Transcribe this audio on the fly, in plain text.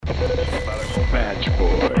Badge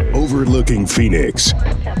Boy. Overlooking Phoenix.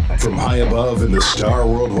 From high above in the Star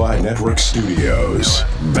Worldwide Network studios.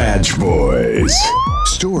 Badge Boys.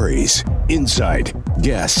 Stories, insight,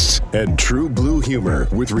 guests, and true blue humor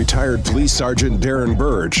with retired Police Sergeant Darren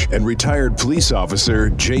Burge and retired police officer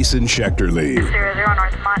Jason Schechterly. 00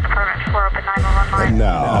 North Mont, Department 4, open 911 line. And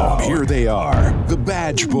now, here they are, the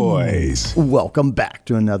Badge Boys. Welcome back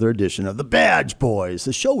to another edition of the Badge Boys,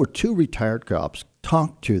 the show where two retired cops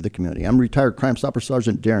talk to the community. I'm retired Crime Stopper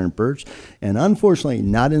Sergeant Darren Burge, and unfortunately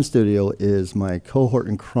not in studio is my cohort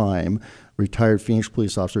in crime, retired Phoenix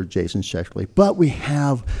police officer Jason Schechterly. But we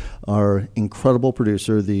have our incredible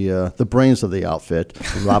producer, the brains of the outfit,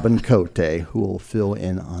 Robin Cote, who will fill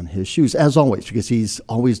in on his shoes, as always, because he's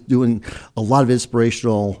always doing a lot of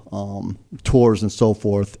inspirational tours and so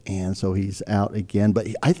forth, and so he's out again. But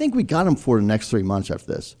I think we got him for the next 3 months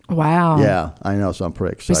after this. Wow. Yeah, I know, so I'm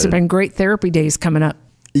pretty excited. These have been great therapy days coming up.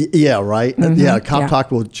 Yeah, right? Mm-hmm. Yeah, Cop Talk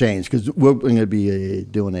will change, because we're going to be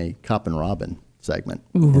doing a Cop and Robin segment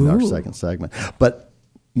in our second segment. But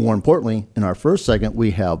more importantly, in our first segment, we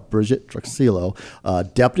have Bridget Truxillo,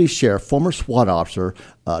 deputy sheriff, former SWAT officer,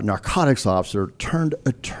 narcotics officer turned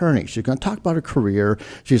attorney. She's going to talk about her career.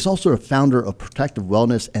 She's also a founder of Protective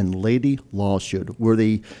Wellness and Lady Lawsuit, where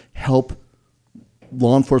they help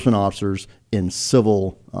law enforcement officers in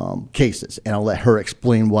civil cases. And I'll let her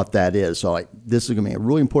explain what that is. So this is going to be a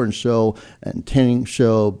really important show, an entertaining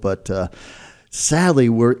show, but sadly,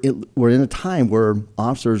 we're in a time where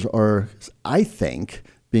officers are, I think,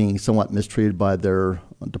 being somewhat mistreated by their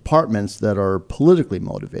departments that are politically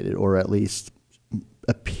motivated, or at least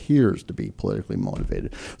appears to be politically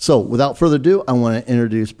motivated. So without further ado, I want to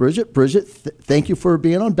introduce Bridget. Bridget, thank you for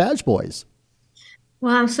being on Badge Boys.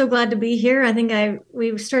 Well, I'm so glad to be here. I think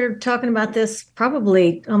we started talking about this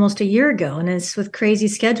probably almost a year ago, and it's with crazy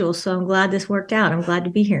schedules. So I'm glad this worked out. I'm glad to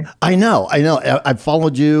be here. I know. I've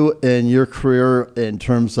followed you in your career in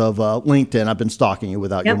terms of LinkedIn. I've been stalking you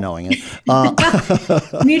without you knowing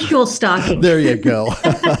it. Mutual stalking. There you go.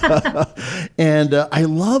 And I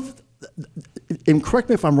love, and correct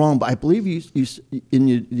me if I'm wrong, but I believe you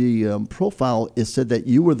in the profile, it said that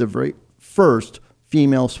you were the very first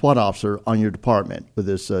female SWAT officer on your department with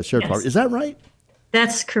this sheriff's department. Is that right?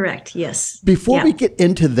 That's correct, yes. Before we get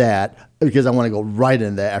into that, because I want to go right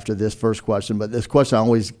into that after this first question, but this question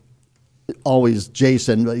always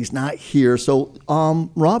Jason, but he's not here. So,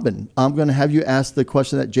 Robin, I'm going to have you ask the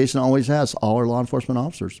question that Jason always asks all our law enforcement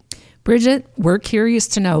officers. Bridget, we're curious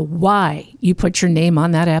to know why you put your name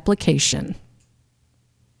on that application.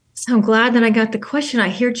 So I'm glad that I got the question. I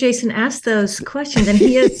hear Jason ask those questions, and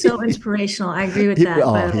he is so inspirational. I agree with that.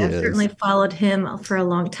 But I've certainly followed him for a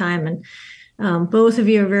long time, and both of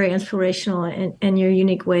you are very inspirational in your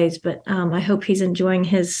unique ways. But I hope he's enjoying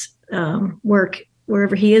his work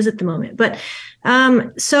wherever he is at the moment. But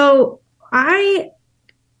so I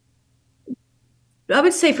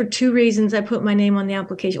would say for two reasons I put my name on the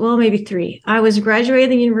application. Well, maybe three. I was graduating at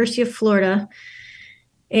the University of Florida,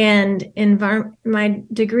 and my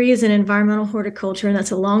degree is in environmental horticulture, and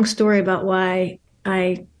that's a long story about why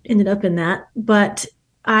I ended up in that. But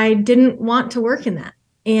I didn't want to work in that.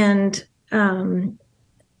 And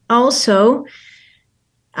also,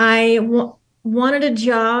 I wanted a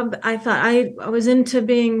job. I thought I was into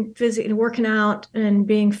being working out and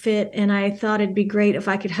being fit, and I thought it'd be great if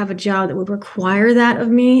I could have a job that would require that of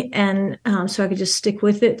me, and so I could just stick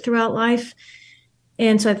with it throughout life.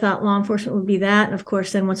 And so I thought law enforcement would be that. And of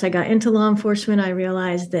course, then once I got into law enforcement, I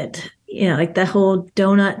realized that, like that whole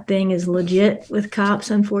donut thing is legit with cops,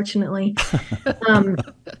 unfortunately. And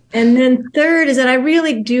then third is that I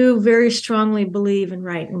really do very strongly believe in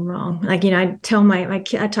right and wrong. Like, I tell my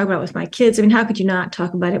kid, I talk about it with my kids. I mean, how could you not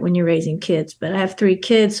talk about it when you're raising kids? But I have 3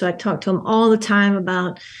 kids, so I talk to them all the time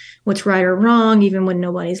about what's right or wrong, even when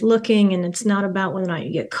nobody's looking. And it's not about whether or not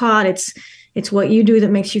you get caught. It's what you do that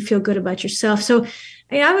makes you feel good about yourself. So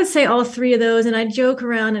I would say all 3 of those. And I joke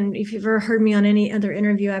around, and if you've ever heard me on any other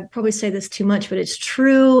interview, I'd probably say this too much, but it's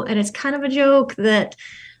true. And it's kind of a joke that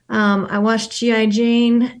I watched G.I.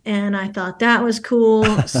 Jane, and I thought that was cool.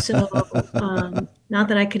 So not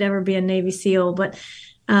that I could ever be a Navy SEAL, but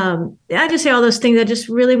I just say all those things. I just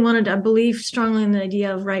really I believe strongly in the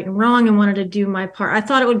idea of right and wrong, and wanted to do my part. I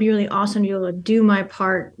thought it would be really awesome to be able to do my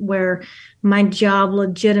part where my job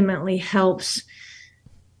legitimately helps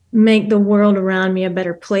make the world around me a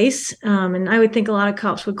better place. And I would think a lot of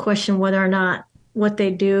cops would question whether or not what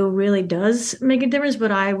they do really does make a difference,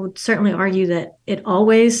 but I would certainly argue that it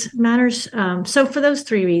always matters. So for those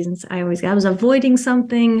three reasons, I was avoiding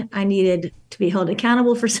something, I needed to be held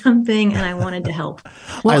accountable for something, and I wanted to help.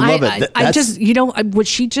 Well, I love it. I just, what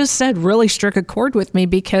she just said really struck a chord with me,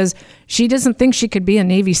 because she doesn't think she could be a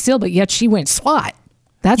Navy SEAL, but yet she went SWAT.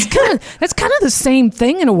 That's kind of the same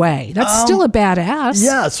thing in a way. That's still a badass.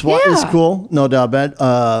 Yeah, SWAT is cool, no doubt about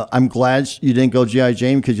it. I'm glad you didn't go G.I.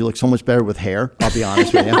 Jane, because you look so much better with hair. I'll be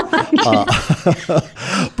honest with you.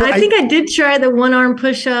 I think I did try the one-arm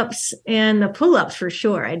push-ups and the pull-ups for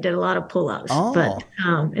sure. I did a lot of pull-ups, but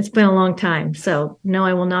it's been a long time. So no,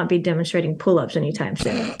 I will not be demonstrating pull-ups anytime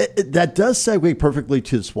soon. That does segue perfectly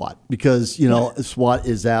to SWAT, because, SWAT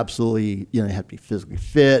is absolutely, you have to be physically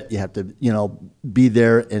fit. You have to, be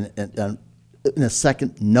there in a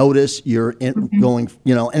second notice. You're going,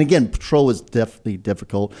 and again, patrol is definitely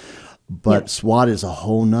difficult, but SWAT is a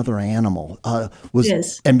whole nother animal. It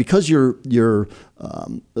is. And because you're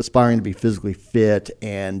aspiring to be physically fit,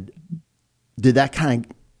 and did that kind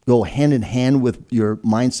of go hand in hand with your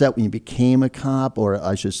mindset when you became a cop, or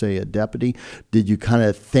I should say a deputy? Did you kind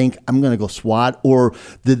of think, I'm going to go SWAT, or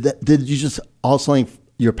did you just all of a sudden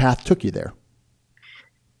your path took you there?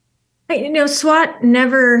 SWAT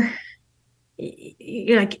never,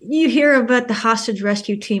 you hear about the hostage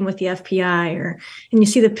rescue team with the FBI, and you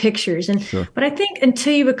see the pictures. But I think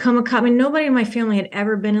until you become a cop, nobody in my family had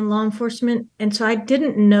ever been in law enforcement. And so I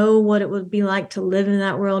didn't know what it would be like to live in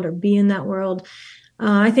that world or be in that world.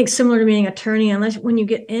 I think similar to being an attorney, unless when you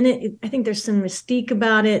get in it, I think there's some mystique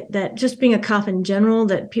about it, that just being a cop in general,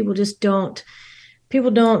 that you just don't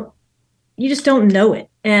know it.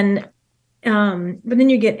 And, but then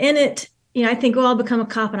you get in it, I think, I'll become a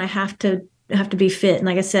cop and I have to be fit. And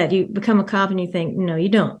like I said, you become a cop and you think, no, you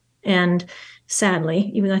don't. And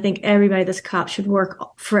sadly, even though I think everybody that's a cop should work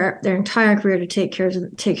for their entire career to take care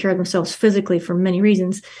of themselves physically for many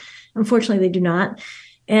reasons, unfortunately, they do not.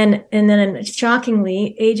 And then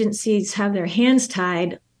shockingly, agencies have their hands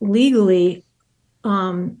tied legally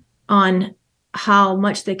on how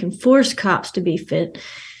much they can force cops to be fit.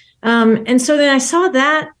 And so then I saw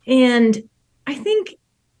that, and I think,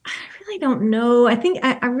 I really don't know. I think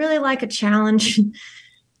I really like a challenge.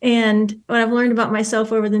 And what I've learned about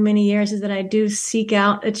myself over the many years is that I do seek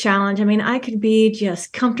out a challenge. I could be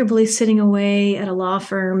just comfortably sitting away at a law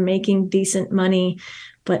firm making decent money,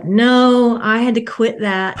 but no, I had to quit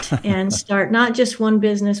that and start not just one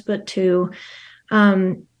business, but two.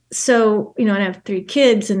 So, and I have 3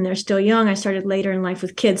 kids and they're still young. I started later in life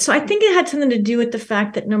with kids. So I think it had something to do with the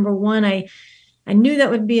fact that, number one, I knew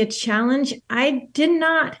that would be a challenge. I did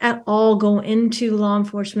not at all go into law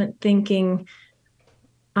enforcement thinking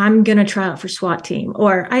I'm going to try out for SWAT team,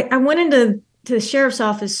 or I went into the sheriff's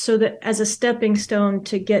office so that as a stepping stone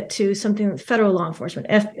to get to something with federal law enforcement.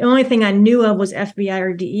 The only thing I knew of was FBI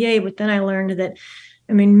or DEA, but then I learned that,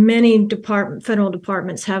 many federal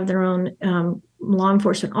departments have their own law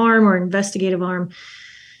enforcement arm or investigative arm.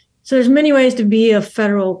 So there's many ways to be a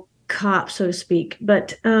federal cop, so to speak.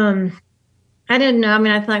 But I didn't know.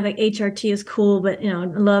 I thought like HRT is cool, but, I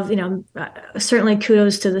love, certainly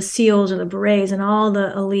kudos to the SEALs and the Berets and all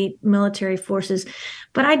the elite military forces.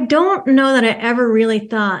 But I don't know that I ever really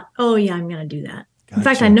thought, oh, yeah, I'm going to do that. Gotcha. In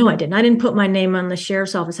fact, I know I didn't. I didn't put my name on the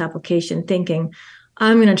sheriff's office application thinking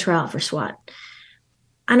I'm going to try out for SWAT.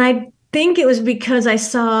 And I think it was because I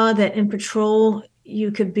saw that in patrol,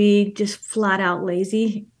 you could be just flat out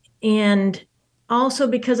lazy. And also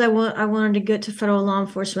because I wanted to get to federal law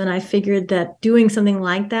enforcement, I figured that doing something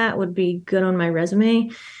like that would be good on my resume.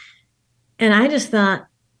 And I just thought,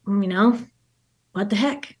 what the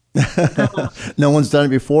heck? No one's done it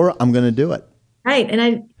before. I'm going to do it. Right.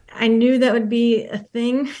 And I knew that would be a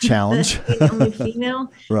thing. Challenge. Only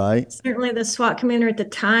female. Right. Certainly the SWAT commander at the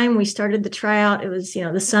time, we started the tryout. It was,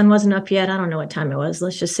 the sun wasn't up yet. I don't know what time it was.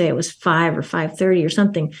 Let's just say it was 5 or 5:30 or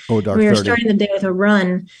something. Oh, dark We were 30. starting the day with a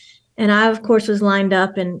run. And I, of course, was lined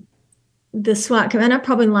up, and the SWAT commander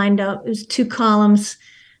probably lined up. It was 2 columns,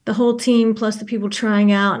 the whole team plus the people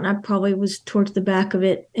trying out. And I probably was towards the back of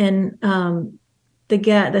it. And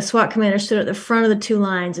the SWAT commander stood at the front of the 2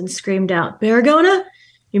 lines and screamed out, "Baragona,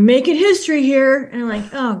 you're making history here." And I'm like,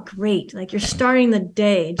 oh, great. Like, you're starting the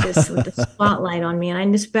day just with the spotlight on me. And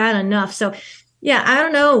I'm just bad enough. So, yeah, I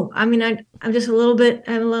don't know. I'm just a little bit,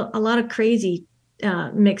 I have a lot of crazy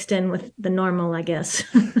mixed in with the normal, I guess.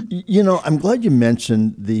 I'm glad you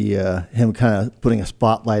mentioned him kind of putting a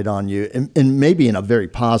spotlight on you, and maybe in a very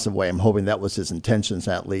positive way. I'm hoping that was his intentions,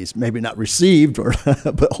 at least. Maybe not received,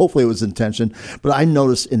 but hopefully it was intention. But I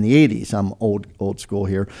noticed in the 80s, I'm old school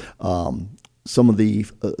here, some of the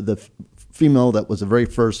female that was the very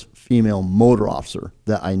first female motor officer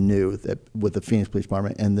that I knew that with the Phoenix Police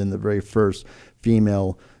Department, and then the very first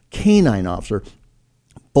female canine officer,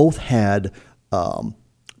 both had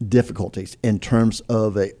difficulties in terms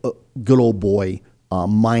of a good old boy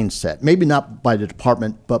mindset. Maybe not by the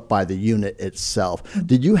department, but by the unit itself.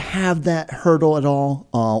 Did you have that hurdle at all,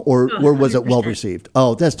 or was it well received?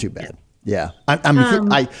 Oh, that's too bad. Yeah,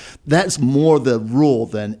 that's more the rule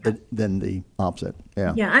than the opposite.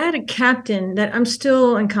 Yeah. Yeah, I had a captain that I'm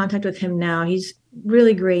still in contact with him now. He's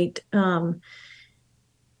really great.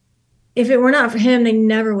 If it were not for him, they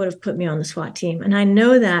never would have put me on the SWAT team. And I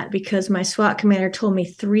know that because my SWAT commander told me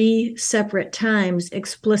 3 separate times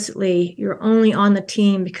explicitly, you're only on the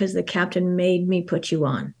team because the captain made me put you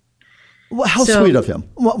on. Well, how sweet of him.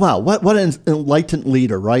 Wow, what an enlightened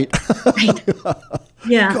leader, right? Right.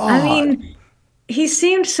 Yeah. God. I mean, he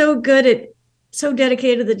seemed so dedicated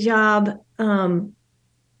to the job. I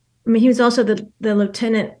mean, he was also the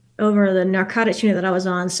lieutenant over the narcotics unit that I was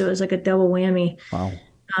on. So it was like a double whammy. Wow.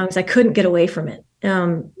 Because I couldn't get away from it.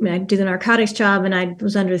 I'd do the narcotics job, and I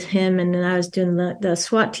was under him, and then I was doing the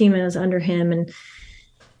SWAT team, and I was under him. And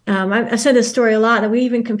I said this story a lot, that we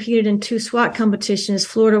even competed in 2 SWAT competitions,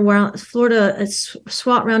 Florida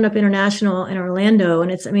SWAT Roundup International in Orlando.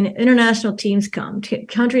 And international teams come,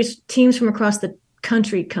 teams from across the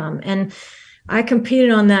country come. And I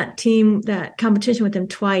competed on that competition with him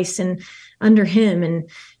twice and under him.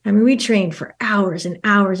 And we trained for hours and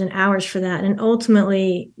hours and hours for that. And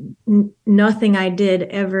ultimately, nothing I did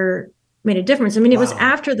ever made a difference. It was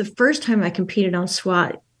after the first time I competed on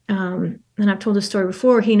SWAT. And I've told this story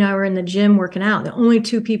before. He and I were in the gym working out, the only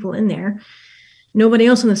 2 people in there. Nobody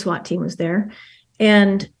else on the SWAT team was there.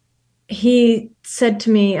 And he said to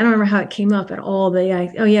me, I don't remember how it came up at all, but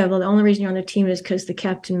the only reason you're on the team is because the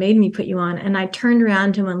captain made me put you on. And I turned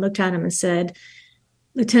around to him and looked at him and said,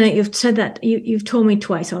 Lieutenant, you've said that, you've told me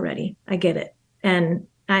twice already. I get it. And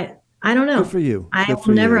I don't know. Good for you. I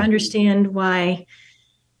will never understand why,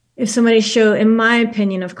 if somebody in my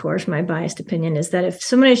opinion, of course, my biased opinion is that if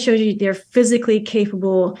somebody shows you they're physically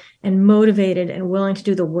capable and motivated and willing to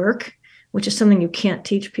do the work, which is something you can't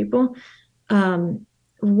teach people,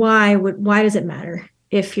 why does it matter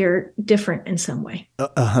if you're different in some way?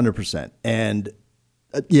 100%. And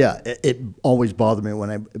it always bothered me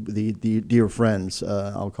when the dear friends,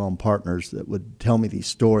 I'll call them partners, that would tell me these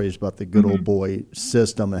stories about the good old boy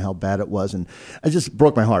system and how bad it was. And it just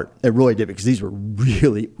broke my heart. It really did, because these were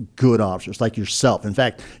really good officers like yourself. In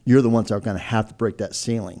fact, you're the ones that are going to have to break that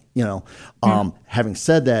ceiling. Having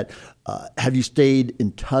said that, have you stayed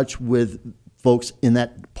in touch with folks in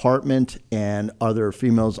that department, and are there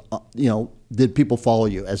females, did people follow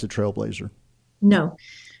you as a trailblazer? No.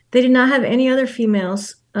 They did not have any other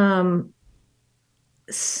females. I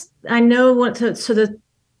know they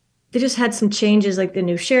just had some changes, like the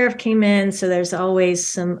new sheriff came in. So there's always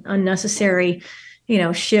some unnecessary,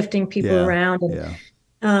 shifting people around.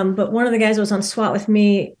 And, but one of the guys that was on SWAT with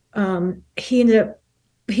me,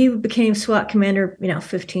 he became SWAT commander,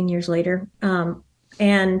 15 years later.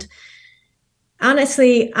 And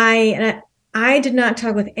honestly, I did not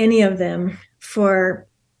talk with any of them for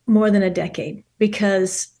more than a decade,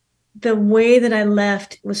 because the way that I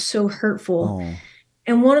left was so hurtful. Oh.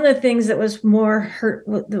 And one of the things that was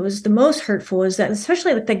the most hurtful is that,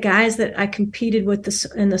 especially with the guys that I competed with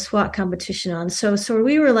in the SWAT competition on. So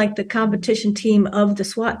we were like the competition team of the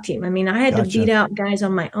SWAT team. I had to beat out guys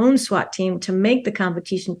on my own SWAT team to make the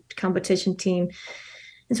competition team.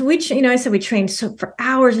 And so we trained for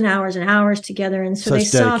hours and hours and hours together. And so they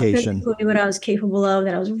saw physically what I was capable of,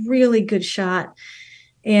 that I was a really good shot.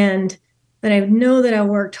 And that I know that I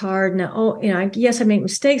worked hard, and yes, I make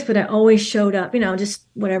mistakes, but I always showed up, just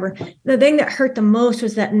whatever. The thing that hurt the most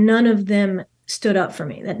was that none of them stood up for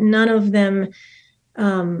me, that none of them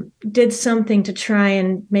did something to try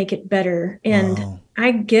and make it better. And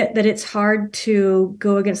I get that it's hard to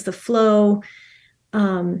go against the flow,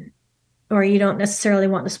 or you don't necessarily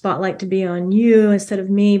want the spotlight to be on you instead of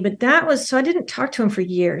me. But so I didn't talk to him for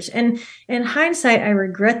years. And in hindsight, I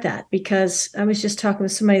regret that, because I was just talking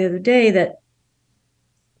with somebody the other day that,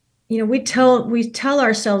 we tell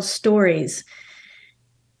ourselves stories,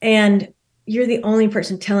 and you're the only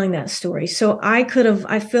person telling that story. So I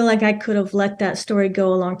feel like I could have let that story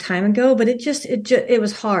go a long time ago, but it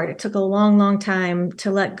was hard. It took a long, long time to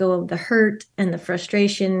let go of the hurt and the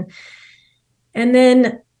frustration. And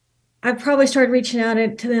then I probably started reaching out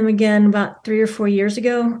to them again about 3 or 4 years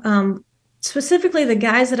ago. Specifically, the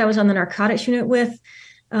guys that I was on the narcotics unit with,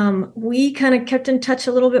 we kind of kept in touch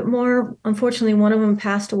a little bit more. Unfortunately, one of them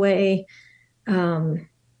passed away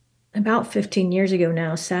about 15 years ago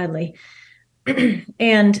now, sadly.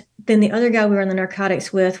 And then the other guy we were in the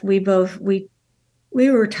narcotics with, we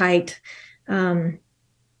were tight.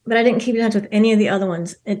 But I didn't keep in touch with any of the other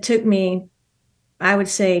ones. It took me, I would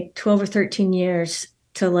say, 12 or 13 years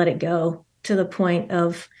to let it go, to the point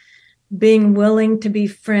of being willing to be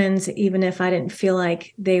friends, even if I didn't feel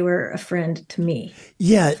like they were a friend to me.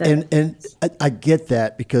 Yeah, and I get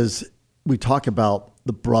that, because we talk about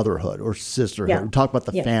the brotherhood or sisterhood. Yeah. We talk about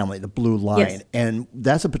the family, the blue line, Yes. and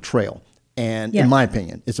that's a betrayal. And Yeah. in my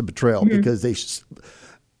opinion, it's a betrayal because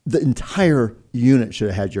the entire unit should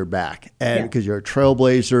have had your back. And because you're a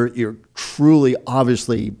trailblazer, you're truly,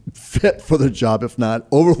 obviously fit for the job, if not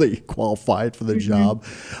overly qualified for the job.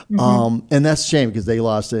 And that's a shame, because they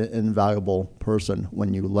lost an invaluable person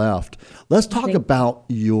when you left. Let's talk about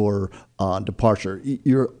your departure.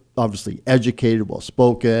 You're obviously educated,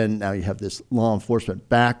 well-spoken. Now you have this law enforcement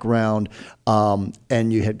background,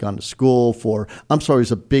 and you had gone to school for, I'm sorry, it's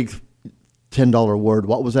a big $10 word.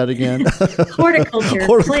 What was that again? Horticulture.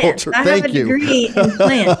 Horticulture. Plants. I Thank have a you. degree in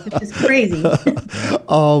plants, which is crazy.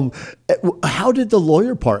 How did the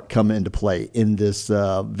lawyer part come into play in this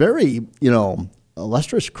very,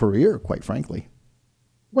 illustrious career, quite frankly?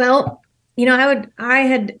 Well, I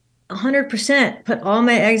had 100% put all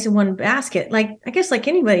my eggs in one basket. Like, I guess like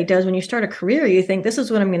anybody does when you start a career, you think this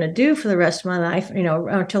is what I'm going to do for the rest of my life,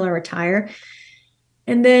 until I retire.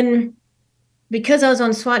 And then because I was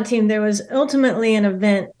on SWAT team, there was ultimately an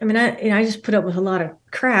event. I mean, I just put up with a lot of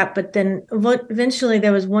crap, but then eventually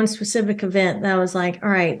there was one specific event that I was like, all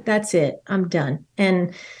right, that's it. I'm done.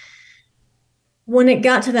 And when it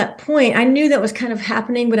got to that point, I knew that was kind of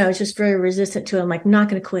happening, but I was just very resistant to it. I'm like, I'm not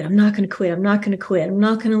going to quit. I'm not going to quit. I'm not going to quit. I'm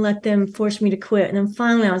not going to let them force me to quit. And then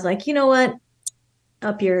finally I was like, you know what?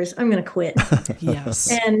 Up yours. I'm going to quit. Yes.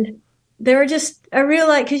 And they were just, I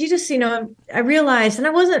realized, because I realized, and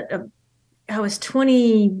I was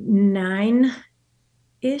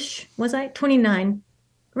 29-ish, was I? 29,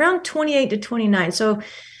 around 28 to 29. So,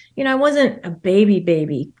 I wasn't a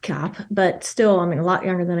baby cop, but still, a lot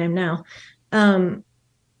younger than I am now.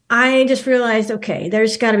 I just realized, okay,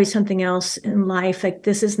 there's got to be something else in life. Like,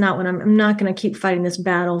 this is not what I'm not going to keep fighting this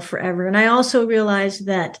battle forever. And I also realized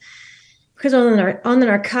that because on the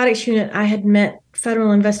narcotics unit, I had met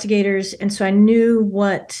federal investigators. And so I knew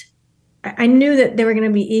that there were going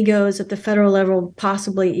to be egos at the federal level,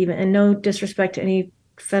 possibly even, and no disrespect to any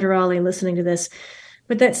federale listening to this,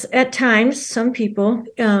 but that's at times some people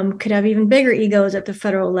could have even bigger egos at the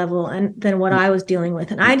federal level than what I was dealing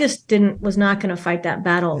with. And I just was not going to fight that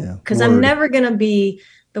battle, because I'm never going to be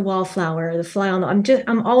the wallflower, the fly on the,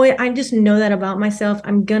 I just know that about myself.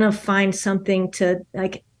 I'm going to find something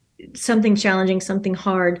something challenging, something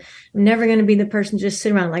hard. I'm never going to be the person just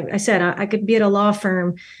sit around. Like I said, I could be at a law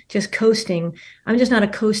firm just coasting. I'm just not a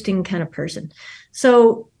coasting kind of person.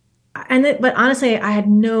 So, but honestly, I had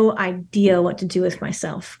no idea what to do with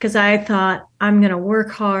myself, because I thought I'm going to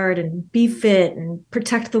work hard and be fit and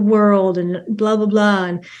protect the world and blah, blah,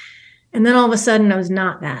 blah. And then all of a sudden I was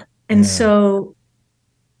not that. And so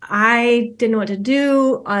I didn't know what to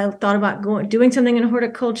do. I thought about doing something in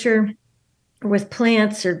horticulture, with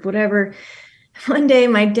plants or whatever. One day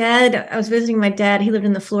I was visiting my dad. He lived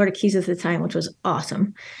in the Florida Keys at the time, which was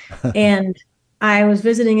awesome. And I was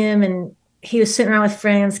visiting him, and he was sitting around with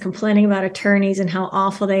friends complaining about attorneys and how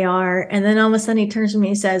awful they are. And then all of a sudden he turns to me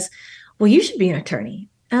and says, well, you should be an attorney.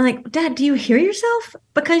 And I'm like, Dad, do you hear yourself?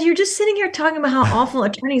 Because you're just sitting here talking about how awful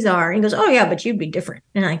attorneys are. And he goes, oh yeah, but you'd be different.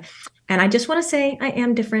 And I just want to say I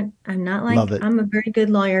am different. I'm not like, I'm a very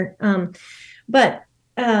good lawyer.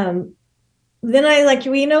 Then I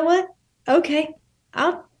well, you know what? Okay,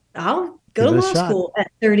 I'll go to law school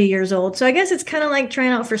at 30 years old. So I guess it's kind of like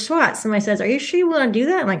trying out for SWAT. Somebody says, are you sure you want to do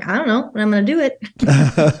that? I'm like, I don't know, but I'm going to do it.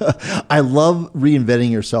 I love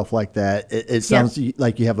reinventing yourself like that. It sounds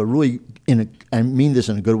like you have a really, I mean this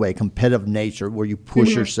in a good way, competitive nature where you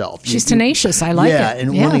push yourself. She's tenacious. I like it.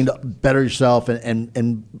 And wanting to better yourself.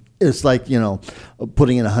 And it's like,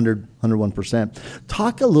 putting in 101%.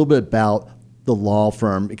 Talk a little bit about the law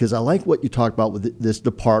firm, because I like what you talked about with this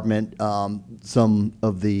department. Some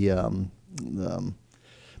of the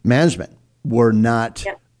management were not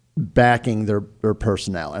backing their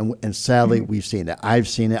personnel, and sadly we've seen it. I've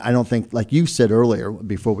seen it. I don't think, like you said earlier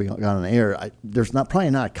before we got on the air, there's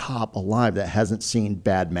probably not a cop alive that hasn't seen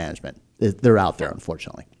bad management. They're out there,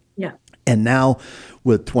 unfortunately. Yeah. And now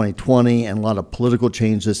with 2020 and a lot of political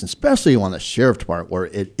changes, especially on the sheriff department, where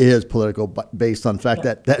it is political, but based on the fact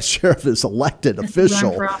that sheriff is elected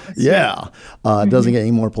official. Run for office. It doesn't get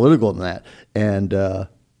any more political than that. And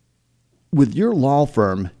with your law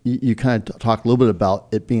firm, you kind of talk a little bit about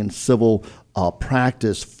it being civil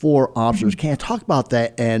practice for officers. Can you talk about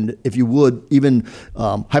that? And if you would, even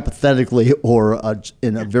hypothetically or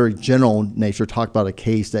in a very general nature, talk about a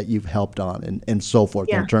case that you've helped on and so forth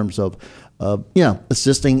in terms of,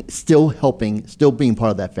 assisting, still helping, still being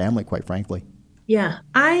part of that family, quite frankly. Yeah.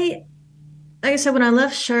 Like I said, when I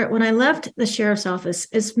left the sheriff's office,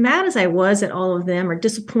 as mad as I was at all of them, or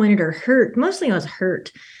disappointed or hurt, mostly I was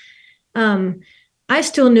hurt. I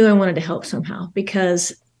still knew I wanted to help somehow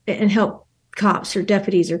and help cops or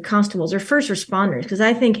deputies or constables or first responders. Because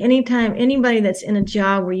I think anytime anybody that's in a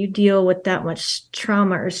job where you deal with that much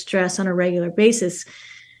trauma or stress on a regular basis,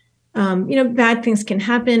 bad things can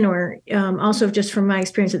happen. Or also just from my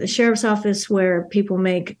experience at the sheriff's office, where people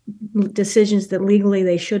make decisions that legally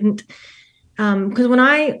they shouldn't. Because when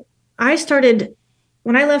I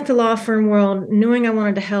left the law firm world, knowing I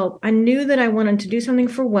wanted to help, I knew that I wanted to do something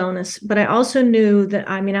for wellness, but I also knew that,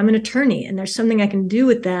 I'm an attorney and there's something I can do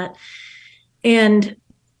with that. And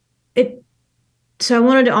so I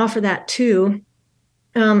wanted to offer that too.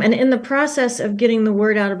 And in the process of getting the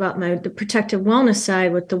word out about the protective wellness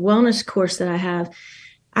side with the wellness course that I have,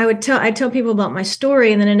 I tell people about my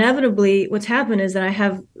story. And then inevitably what's happened is that I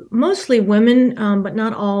have mostly women, but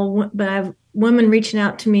not all, but I have women reaching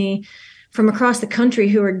out to me from across the country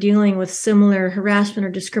who are dealing with similar harassment or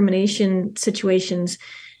discrimination situations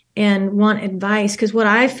and want advice. Because what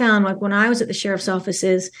I found, like when I was at the sheriff's office,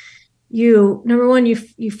 is number one, you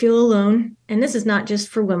feel alone. And this is not just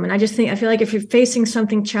for women. I feel like if you're facing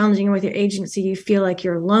something challenging with your agency, you feel like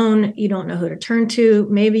you're alone. You don't know who to turn to.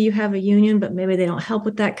 Maybe you have a union, but maybe they don't help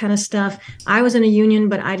with that kind of stuff. I was in a union,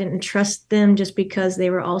 but I didn't trust them just because they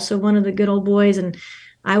were also one of the good old boys. And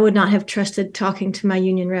I would not have trusted talking to my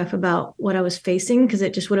union rep about what I was facing, because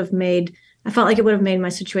it just I felt like it would have made my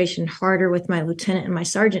situation harder with my lieutenant and my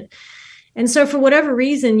sergeant. And so for whatever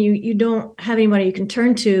reason, you don't have anybody you can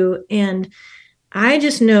turn to. And I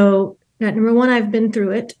just know that, number one, I've been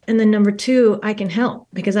through it. And then number two, I can help,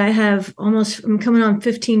 because I'm coming on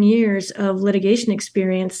 15 years of litigation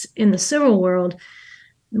experience in the civil world,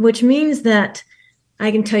 which means that I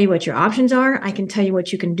can tell you what your options are. I can tell you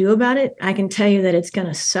what you can do about it. I can tell you that it's going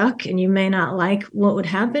to suck and you may not like what would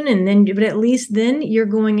happen. But at least then you're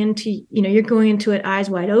going into it eyes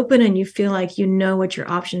wide open, and you feel like you know what your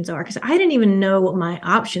options are. Because I didn't even know what my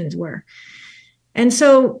options were. And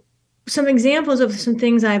so some examples of some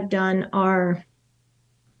things I've done are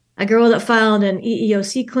a girl that filed an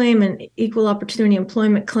EEOC claim, an equal opportunity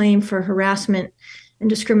employment claim for harassment and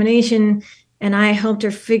discrimination. And I helped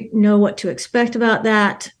her know what to expect about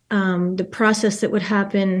that, the process that would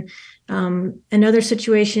happen. Another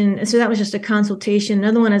situation, and so that was just a consultation.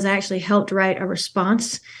 Another one is I actually helped write a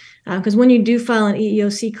response, because when you do file an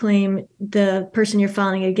EEOC claim, the person you're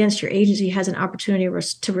filing against, your agency, has an opportunity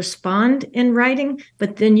to respond in writing,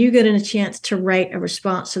 but then you get a chance to write a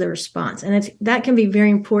response to the response. And that can be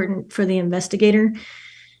very important for the investigator.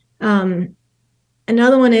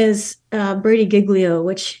 Another one is Brady Giglio,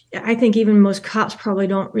 which I think even most cops probably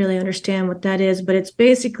don't really understand what that is, but it's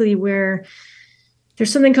basically where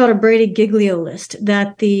there's something called a Brady Giglio list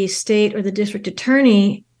that the state or the district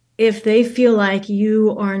attorney, if they feel like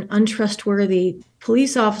you are an untrustworthy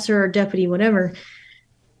police officer or deputy, whatever,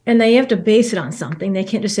 and they have to base it on something. They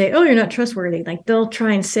can't just say, oh, you're not trustworthy. Like, they'll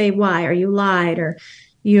try and say why, or you lied, or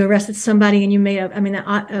you arrested somebody and you made up.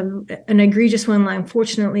 An egregious one.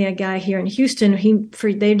 Unfortunately, a guy here in Houston,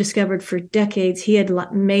 they discovered for decades he had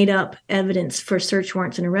made up evidence for search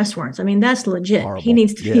warrants and arrest warrants. That's legit. Horrible. He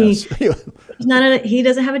needs to be. He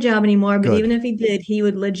doesn't have a job anymore. But even if he did, he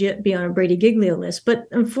would legit be on a Brady Giglio list. But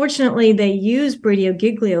unfortunately, they use Brady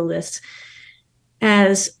Giglio lists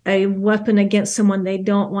as a weapon against someone they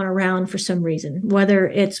don't want around for some reason, whether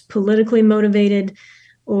it's politically motivated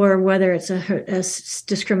or whether it's a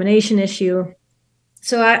discrimination issue.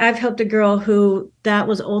 So I've helped a girl who that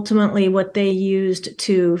was ultimately what they used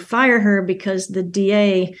to fire her, because the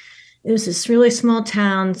DA, it was this really small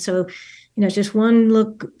town. So, it's just one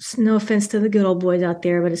look, no offense to the good old boys out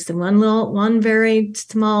there, but it's the one very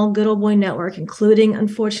small good old boy network, including,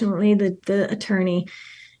 unfortunately, the attorney.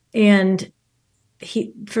 And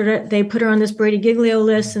they put her on this Brady Giglio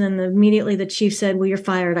list. And then immediately the chief said, well, you're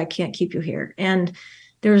fired. I can't keep you here. And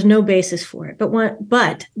there was no basis for it.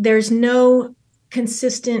 But there's no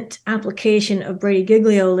consistent application of Brady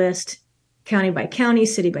Giglio list, county by county,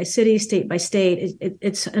 city by city, state by state.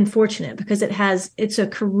 It's unfortunate, because it's a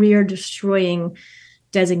career destroying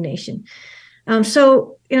designation.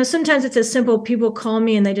 So sometimes it's as simple. People call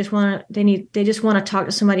me and they just want to talk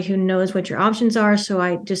to somebody who knows what your options are. So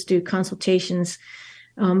I just do consultations.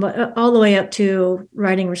 but all the way up to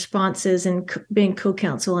writing responses and being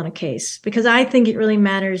co-counsel on a case, because I think it really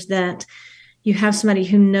matters that you have somebody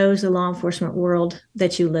who knows the law enforcement world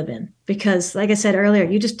that you live in, because like I said earlier,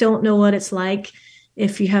 you just don't know what it's like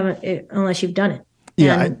if you haven't, unless you've done it.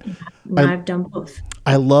 Yeah, I've done both.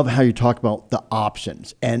 I love how you talk about the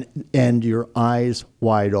options and your eyes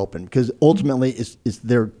wide open, because ultimately it's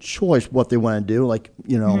their choice what they want to do. Like,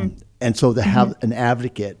 and so to have an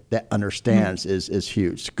advocate that understands is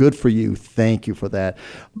huge. Good for you. Thank you for that.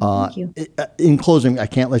 Thank you. In closing, I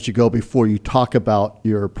can't let you go before you talk about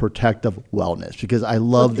your protective wellness, because I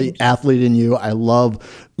love the athlete in you. I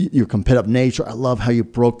love your competitive nature. I love how you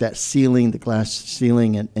broke that ceiling, the glass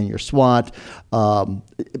ceiling in your SWAT.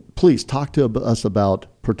 Please talk to us about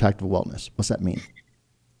protective wellness. What's that mean?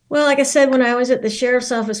 Well, like I said, when I was at the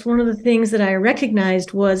sheriff's office, one of the things that I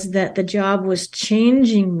recognized was that the job was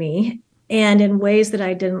changing me, and in ways that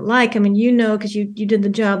I didn't like. I mean, because you did the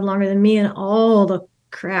job longer than me, and all the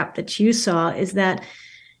crap that you saw is that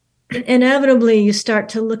inevitably you start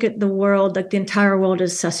to look at the world like the entire world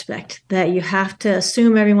is suspect, that you have to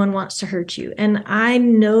assume everyone wants to hurt you. And I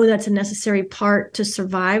know that's a necessary part to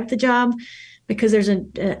survive the job, because there's a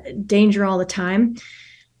danger all the time.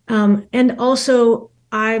 And also,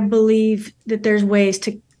 I believe that there's ways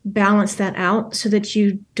to balance that out so that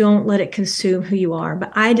you don't let it consume who you are.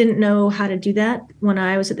 But I didn't know how to do that when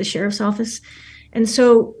I was at the sheriff's office. And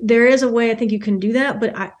so there is a way I think you can do that,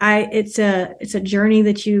 but it's a journey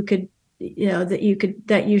that you could,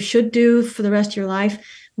 that you should do for the rest of your life.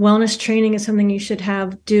 Wellness training is something you should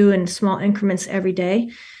do in small increments every day.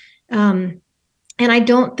 And I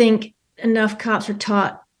don't think enough cops are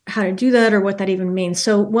taught how to do that or what that even means.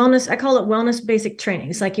 So wellness, I call it wellness basic training.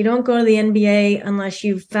 It's like you don't go to the NBA unless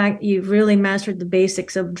you've really mastered the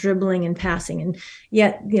basics of dribbling and passing. And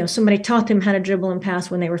yet, somebody taught them how to dribble and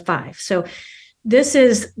pass when they were 5. So this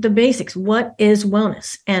is the basics. What is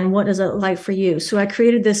wellness and what is it like for you? So I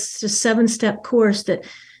created this 7-step course that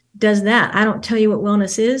does that. I don't tell you what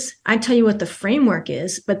wellness is. I tell you what the framework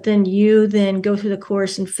is, but then you go through the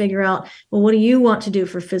course and figure out, well, what do you want to do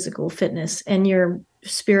for physical fitness and your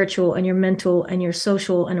spiritual and your mental and your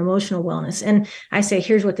social and emotional wellness? And I say,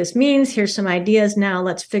 here's what this means. Here's some ideas. Now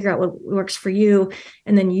let's figure out what works for you.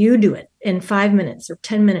 And then you do it in 5 minutes or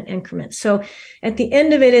 10-minute increments. So at the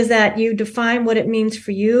end of it is that you define what it means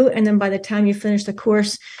for you. And then by the time you finish the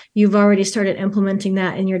course, you've already started implementing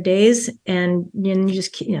that in your days, and you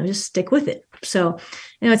just stick with it. So,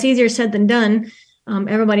 it's easier said than done.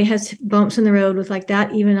 Everybody has bumps in the road with like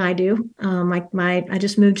that. Even I do. I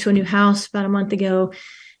just moved to a new house about a month ago,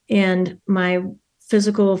 and my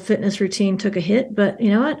physical fitness routine took a hit, but you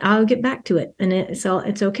know what? I'll get back to it, and it's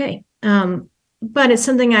okay. But it's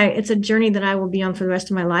it's a journey that I will be on for the rest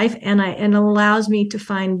of my life, and it allows me to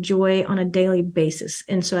find joy on a daily basis.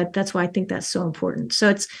 And so that's why I think that's so important. So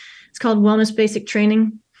it's called Wellness Basic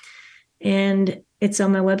Training, and it's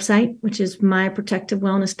on my website, which is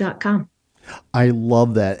myprotectivewellness.com. I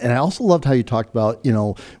love that. And I also loved how you talked about,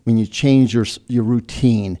 when you change your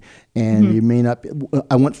routine, and you may not be,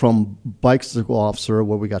 I went from bicycle officer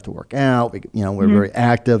where we got to work out, we're very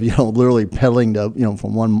active, literally pedaling to,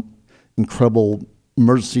 from one incredible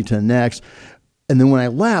emergency to the next. And then when I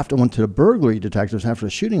left, I went to the burglary detectives after the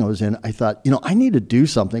shooting I was in. I thought, I need to do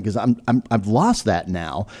something, because I've lost that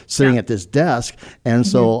now, sitting at this desk. And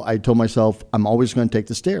so I told myself, I'm always going to take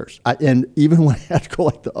the stairs. And even when I had to go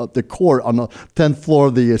like the court on the 10th floor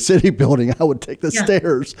of the city building, I would take the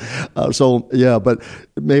stairs. But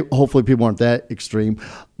hopefully people aren't that extreme.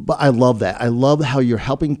 But I love that. I love how you're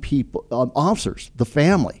helping people, officers, the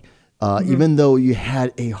family, even though you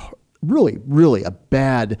had a really, really a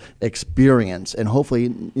bad experience, and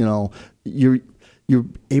hopefully, you're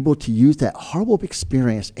able to use that horrible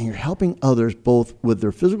experience, and you're helping others both with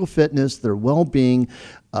their physical fitness, their well-being,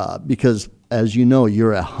 because as you know,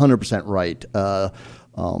 you're 100% right.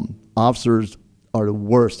 Officers are the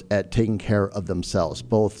worst at taking care of themselves,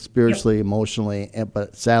 both spiritually, emotionally,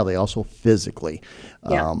 but sadly also physically.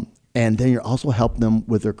 And then you're also helping them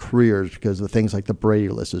with their careers, because of things like the Brady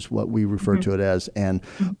List is what we refer to it as. And,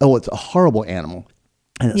 it's a horrible animal.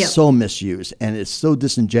 And it's so misused, and it's so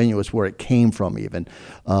disingenuous where it came from even.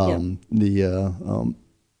 The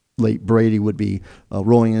late Brady would be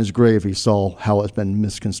rolling in his grave if he saw how it's been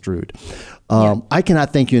misconstrued. I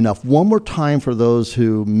cannot thank you enough. One more time for those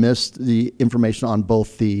who missed the information on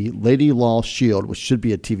both the Lady Law Shield, which should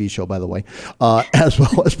be a TV show, by the way, as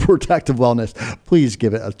well as Protective Wellness. Please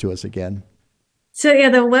give it to us again. So yeah,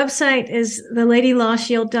 the website is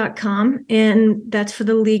theladylawshield.com, and that's for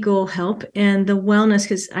the legal help, and the wellness,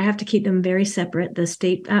 because I have to keep them very separate. The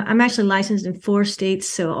state, I'm actually licensed in 4 states,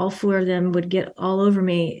 so all 4 of them would get all over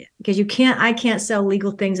me, because I can't sell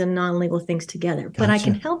legal things and non-legal things together, but I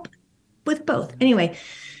can help with both. Anyway,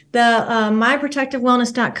 the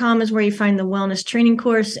myprotectivewellness.com is where you find the wellness training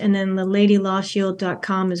course, and then the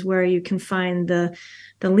ladylawshield.com is where you can find the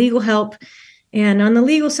legal help. And on the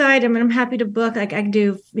legal side, I mean, I'm happy to book. I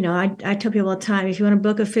do, I tell people all the time, if you want to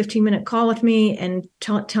book a 15-minute call with me and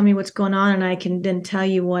tell me what's going on, and I can then tell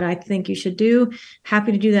you what I think you should do,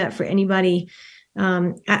 happy to do that for anybody.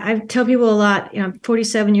 I tell people a lot, I'm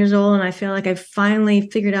 47 years old, and I feel like I've finally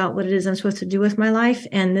figured out what it is I'm supposed to do with my life.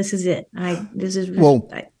 And this is it.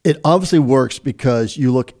 It obviously works because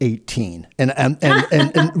you look 18,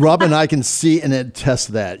 and Rob and I can see and attest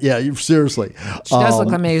to that. Yeah, seriously. She does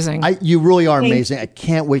look amazing. You really are amazing. I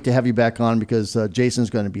can't wait to have you back on, because Jason's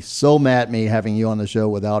going to be so mad at me having you on the show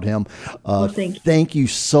without him. Thank you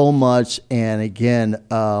so much. And again,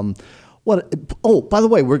 by the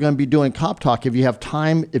way, we're going to be doing Cop Talk. If you have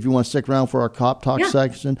time, if you want to stick around for our Cop Talk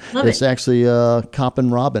section, it's actually Cop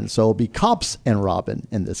and Robin. So it'll be Cops and Robin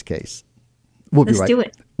in this case. Let's do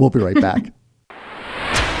it. We'll be right back.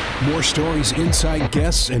 More stories, inside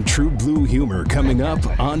guests, and true blue humor coming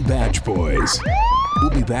up on Badge Boys.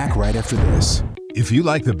 We'll be back right after this. If you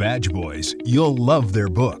like the Badge Boys, you'll love their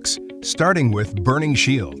books, starting with Burning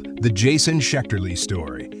Shield, the Jason Schechterle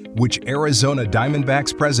story, which Arizona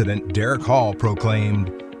Diamondbacks president Derek Hall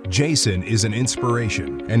proclaimed, "Jason is an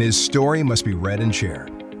inspiration, and his story must be read and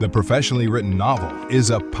shared." The professionally written novel is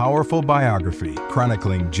a powerful biography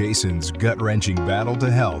chronicling Jason's gut-wrenching battle to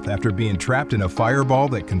health after being trapped in a fireball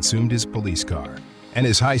that consumed his police car, and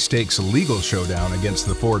his high-stakes legal showdown against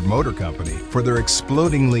the Ford Motor Company for their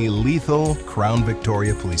explodingly lethal Crown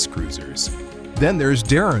Victoria police cruisers. Then there's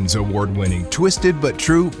Darren's award-winning Twisted But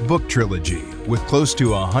True book trilogy with close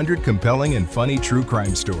to 100 compelling and funny true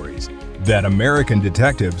crime stories that American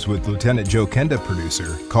Detectives with Lieutenant Joe Kenda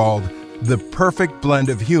producer called the perfect blend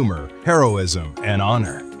of humor, heroism, and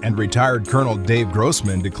honor. And retired Colonel Dave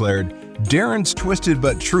Grossman declared, Darren's Twisted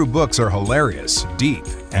But True books are hilarious, deep,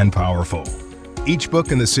 and powerful. Each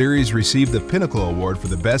book in the series received the Pinnacle Award for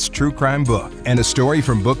the Best True Crime Book, and a story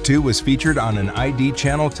from Book 2 was featured on an ID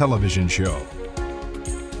Channel television show.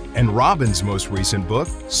 And Robin's most recent book,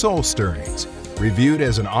 Soul Stirrings, reviewed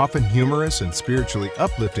as an often humorous and spiritually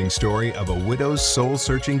uplifting story of a widow's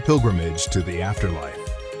soul-searching pilgrimage to the afterlife.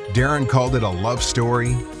 Darren called it a love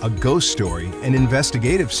story, a ghost story, an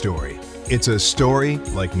investigative story. It's a story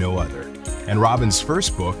like no other. And Robin's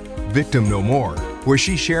first book, Victim No More, where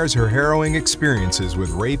she shares her harrowing experiences with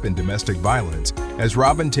rape and domestic violence, as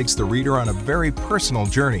Robin takes the reader on a very personal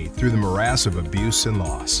journey through the morass of abuse and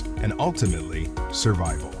loss, and ultimately,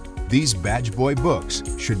 survival. These Badge Boy books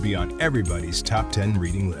should be on everybody's top 10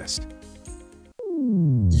 reading list.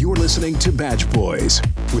 You're listening to Badge Boys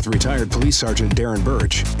with retired police sergeant Darren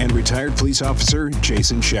Birch and retired police officer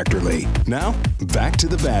Jason Schechterle. Now, back to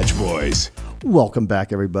the Badge Boys. Welcome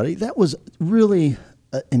back, everybody. That was really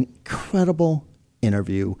an incredible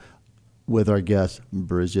interview with our guest,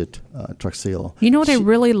 Bridget Truxillo. You know what I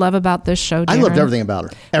really love about this show, Darren? I loved everything about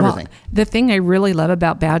her. Everything. Well, the thing I really love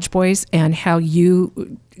about Badge Boys and how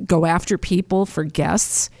you go after people for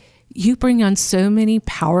guests, you bring on so many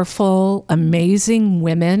powerful, amazing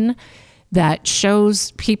women that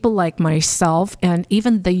shows people like myself and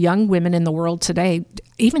even the young women in the world today,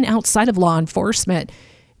 even outside of law enforcement,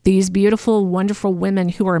 these beautiful, wonderful women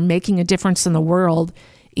who are making a difference in the world,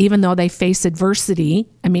 even though they face adversity.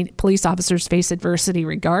 I mean, police officers face adversity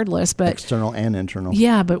regardless, but external and internal.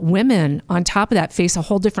 Yeah, but women on top of that face a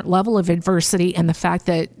whole different level of adversity, and the fact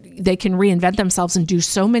that they can reinvent themselves and do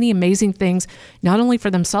so many amazing things, not only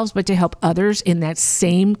for themselves, but to help others in that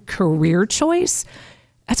same career choice.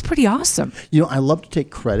 That's pretty awesome. You know, I love to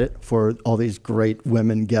take credit for all these great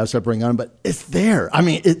women guests I bring on, but it's there. I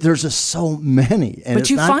mean, there's just so many. And but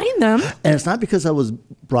you find them. And it's not because I was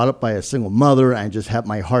brought up by a single mother. I just have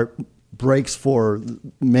my heart breaks for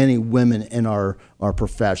many women in our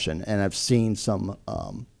profession. And I've seen some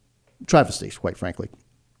travesties, quite frankly.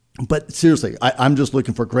 But seriously, I'm just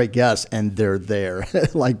looking for great guests, and they're there,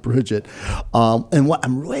 like Bridget. And what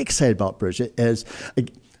I'm really excited about Bridget is,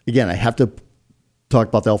 again, I have to talk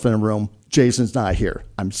about the elephant in the room. Jason's not here.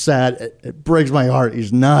 I'm sad. It breaks my heart.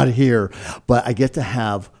 He's not here. But I get to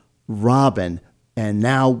have Robin. And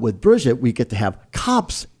now with Bridget, we get to have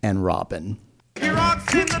Cops and Robin. He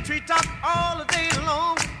rocks in the treetop all the day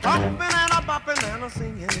long, hopping and a bopping and a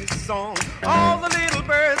singing his song. All the little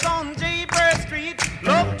birds on Jaybird Street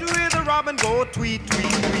love to hear the robin go tweet,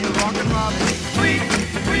 tweet, tweet, rockin' Robin. Tweet,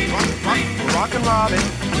 rockin' Robin.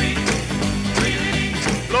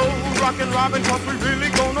 Blow rockin' Robin, 'cause we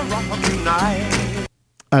really gonna rock tonight.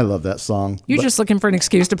 I love that song. You're just looking for an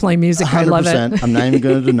excuse to play music. I love it. I'm not even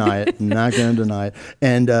going to deny it. I'm not going to deny it.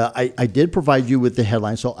 And I did provide you with the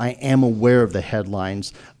headlines, so I am aware of the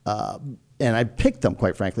headlines. And I picked them,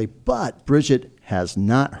 quite frankly. But Bridget has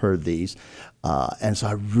not heard these. And so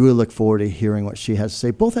I really look forward to hearing what she has to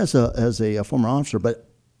say, both as a former officer, but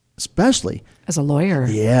especially as a lawyer.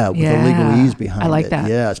 Yeah, with the legalese behind it. I like that.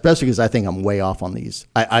 Yeah, especially because I think I'm way off on these.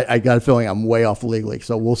 I got a feeling I'm way off legally.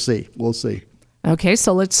 So we'll see. We'll see. Okay,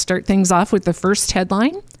 so let's start things off with the first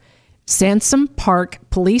headline. Sansom Park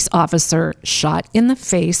police officer shot in the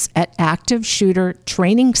face at active shooter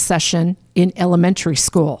training session in elementary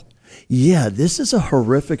school. Yeah, this is a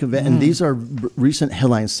horrific event, and these are recent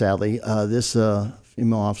headlines, sadly. This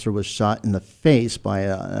female officer was shot in the face by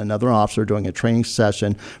another officer during a training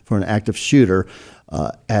session for an active shooter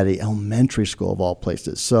at an elementary school, of all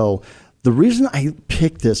places. So the reason I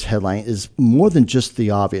picked this headline is more than just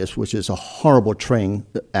the obvious, which is a horrible training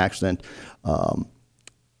accident,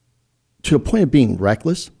 to a point of being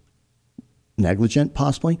reckless, negligent,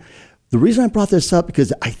 possibly. The reason I brought this up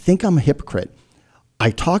because I think I'm a hypocrite.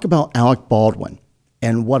 I talk about Alec Baldwin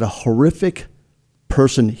and what a horrific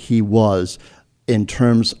person he was in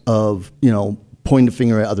terms of, pointing the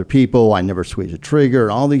finger at other people. I never squeeze a trigger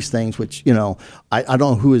and all these things, which, I don't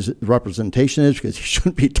know who his representation is because he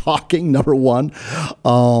shouldn't be talking, number one.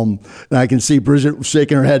 And I can see Bridget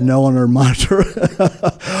shaking her head no on her monitor.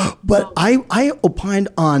 But I opined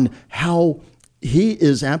on how he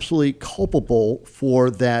is absolutely culpable for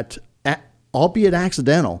that, albeit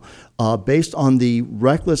accidental, based on the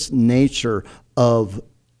reckless nature of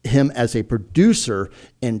him as a producer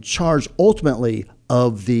in charge ultimately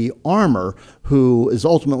of the armor, who is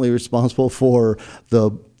ultimately responsible for the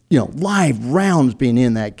live rounds being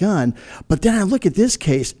in that gun. But then I look at this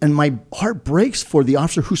case and my heart breaks for the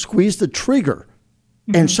officer who squeezed the trigger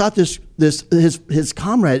and shot his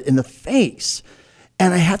comrade in the face.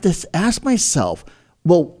 And I have to ask myself,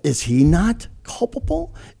 well, is he not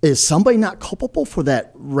culpable? Is somebody not culpable for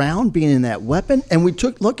that round being in that weapon? And we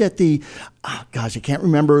took a look at I can't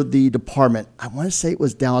remember the department. I want to say it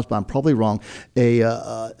was Dallas, but I'm probably wrong.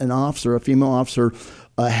 An officer, a female officer,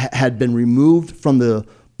 had been removed from the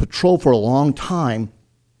patrol for a long time,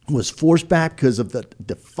 was forced back because of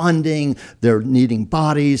the funding. They're needing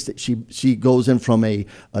bodies. She goes in from a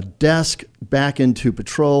desk back into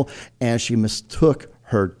patrol, and she mistook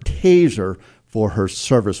her taser for her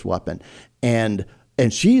service weapon. And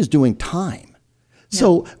she is doing time. Yeah.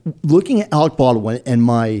 So looking at Alec Baldwin and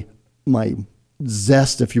my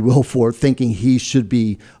zest, if you will, for thinking he should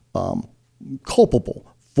be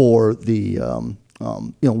culpable for the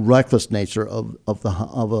reckless nature of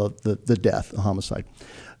the death, the homicide.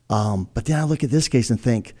 But then I look at this case and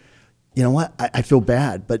think, you know what? I feel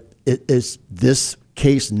bad, but is this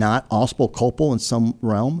case not also culpable in some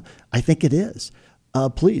realm? I think it is.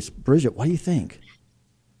 Please, Bridget, what do you think?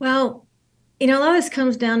 Well, a lot of this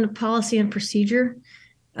comes down to policy and procedure,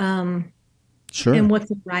 sure, and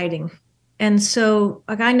what's in writing. And so,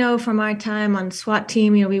 I know from my time on SWAT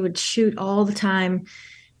team, we would shoot all the time.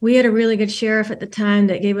 We had a really good sheriff at the time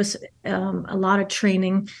that gave us a lot of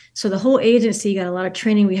training. So the whole agency got a lot of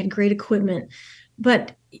training. We had great equipment.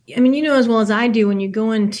 But as well as I do, when you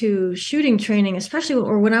go into shooting training, especially,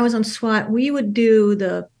 or when I was on SWAT, we would do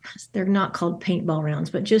they're not called paintball rounds,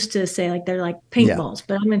 but just to say they're like paintballs. Yeah.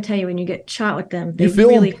 But I'm going to tell you, when you get shot with them, they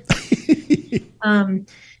really, and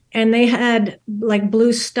they had like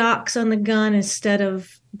blue stocks on the gun instead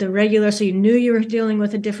of the regular. So you knew you were dealing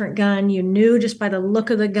with a different gun. You knew just by the look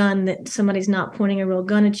of the gun that somebody's not pointing a real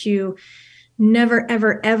gun at you. Never,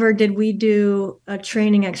 ever, ever did we do a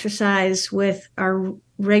training exercise with our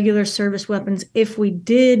regular service weapons. If we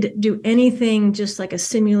did do anything just like a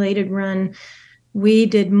simulated run, we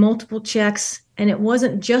did multiple checks. And it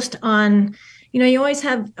wasn't just on, you always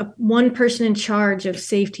have one person in charge of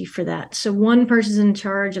safety for that. So one person's in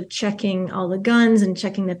charge of checking all the guns and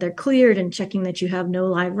checking that they're cleared and checking that you have no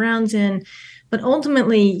live rounds in. But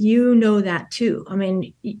ultimately, that too.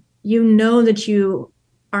 That you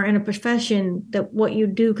are in a profession that what you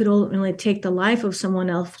do could ultimately take the life of someone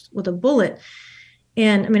else with a bullet.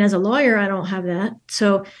 And as a lawyer, I don't have that.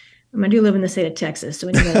 So I do live in the state of Texas, so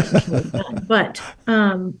anybody can kill that. But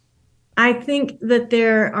I think that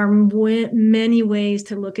there are many ways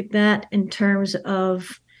to look at that in terms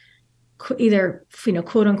of either,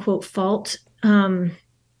 quote unquote fault. And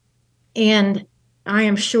I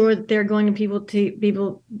am sure that there are going to be a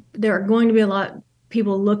lot of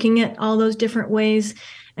people looking at all those different ways.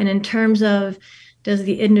 And in terms of Does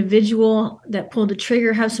the individual that pulled the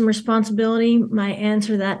trigger have some responsibility? My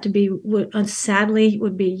answer to that sadly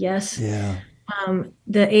would be yes. Yeah.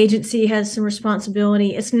 The agency has some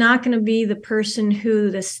responsibility. It's not going to be the person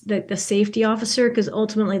who the safety officer, because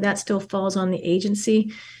ultimately that still falls on the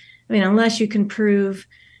agency. I mean, unless you can prove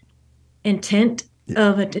intent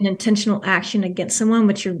of an intentional action against someone,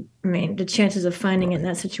 the chances of finding it in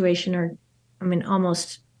that situation are,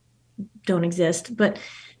 almost don't exist. But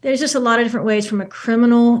there's just a lot of different ways from a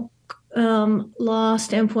criminal law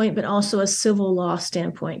standpoint, but also a civil law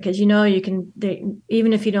standpoint, because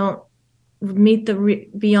even if you don't meet the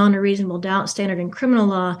beyond a reasonable doubt standard in criminal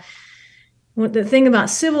law, the thing about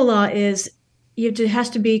civil law is it has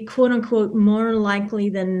to be quote unquote more likely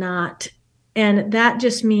than not, and that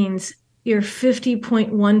just means you're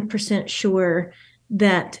 50.1% sure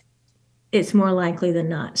that it's more likely than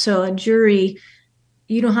not. So a jury,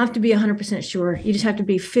 you don't have to be 100% sure. You just have to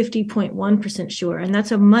be 50.1% sure. And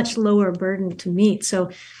that's a much lower burden to meet.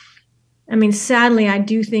 So, sadly, I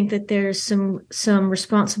do think that there's some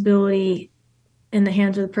responsibility in the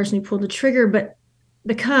hands of the person who pulled the trigger, but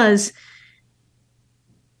because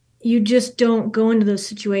you just don't go into those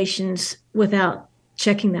situations without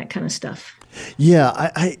checking that kind of stuff. Yeah,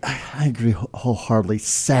 I agree wholeheartedly,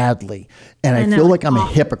 sadly. And I feel like I'm a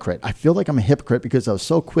hypocrite. I feel like I'm a hypocrite because I was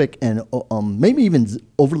so quick and maybe even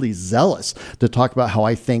overly zealous to talk about how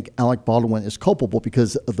I think Alec Baldwin is culpable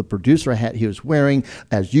because of the producer hat he was wearing.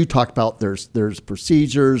 As you talked about, there's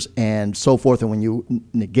procedures and so forth. And when you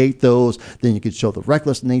negate those, then you could show the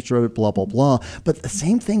reckless nature of it, blah, blah, blah. But the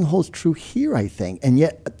same thing holds true here, I think. And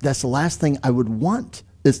yet that's the last thing I would want.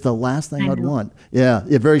 It's the last thing I'd want. Yeah,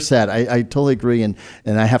 very sad. I totally agree, and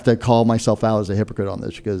I have to call myself out as a hypocrite on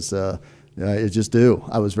this because I just do.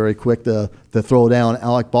 I was very quick to throw down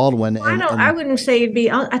Alec Baldwin. I wouldn't say you'd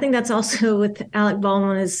be. I think that's also with Alec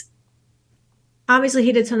Baldwin is obviously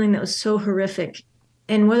he did something that was so horrific,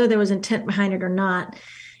 and whether there was intent behind it or not,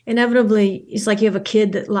 inevitably it's like you have a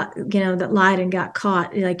kid that lied and got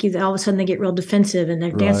caught. Like all of a sudden they get real defensive and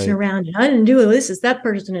they're dancing around. And I didn't do it. This is that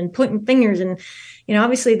person and pointing fingers and.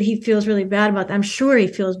 Obviously he feels really bad about that. I'm sure he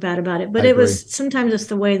feels bad about it, but sometimes it's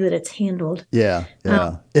the way that it's handled. Yeah.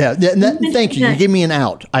 Thank you. You gave me an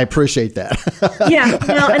out. I appreciate that. Yeah.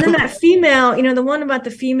 And then that female, the one about the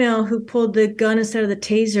female who pulled the gun instead of the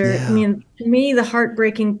taser. Yeah. To me, the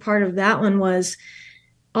heartbreaking part of that one was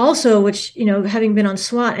also, which, having been on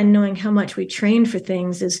SWAT and knowing how much we train for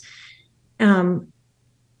things is,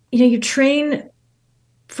 you train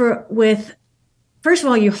first of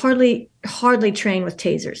all, you hardly train with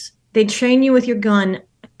tasers. They train you with your gun,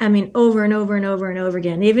 over and over and over and over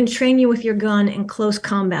again. They even train you with your gun in close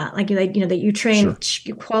combat. Like, that you train,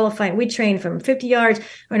 you qualify. We train from 50 yards.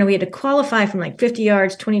 We had to qualify from 50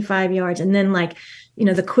 yards, 25 yards. And then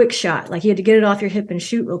the quick shot, you had to get it off your hip and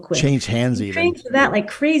shoot real quick. Change hands even. Train for that like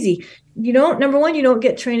crazy. Number one, you don't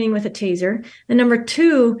get training with a taser. And number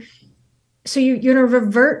two, so you're going to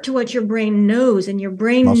revert to what your brain knows, and your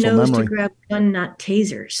brain knows to grab a gun, not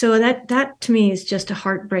taser. So that to me is just a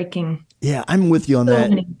heartbreaking. Yeah, I'm with you on that.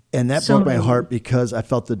 And that broke my heart because I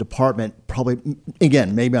felt the department probably,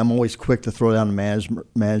 again, maybe I'm always quick to throw down the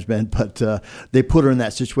management, but they put her in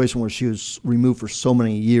that situation where she was removed for so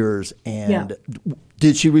many years. And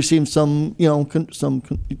did she receive some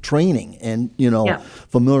training and,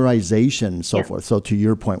 familiarization and so forth? So to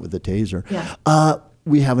your point with the taser. Yeah.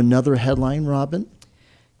 We have another headline, Robin.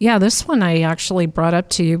 Yeah, this one I actually brought up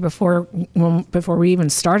to you before we even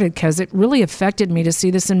started because it really affected me to see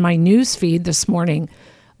this in my news feed this morning.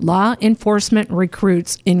 Law enforcement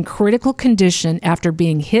recruits in critical condition after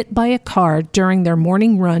being hit by a car during their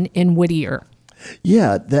morning run in Whittier.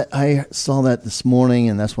 Yeah, I saw that this morning,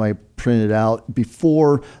 and that's why I printed it out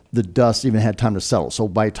before the dust even had time to settle. So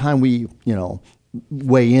by the time we,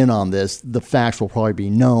 weigh in on this, the facts will probably be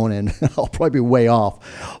known and I'll probably be way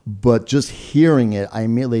off. But just hearing it, I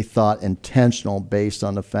immediately thought intentional based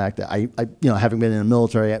on the fact that I having been in the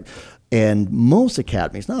military, and most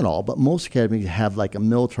academies, not all, but most academies have a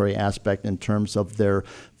military aspect in terms of their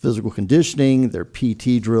physical conditioning, their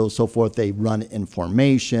PT drills, so forth. They run in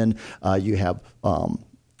formation. You have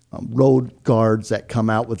road guards that come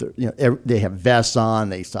out with, they have vests on,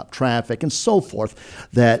 they stop traffic and so forth,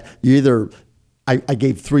 that you either I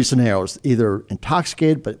gave three scenarios, either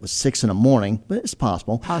intoxicated, but it was 6 a.m, but it's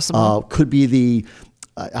possible. Could be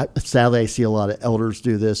sadly, I see a lot of elders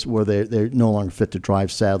do this where they're no longer fit to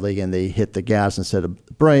drive, sadly, and they hit the gas instead of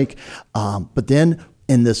brake. But then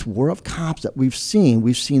in this war of cops that we've seen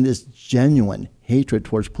this genuine hatred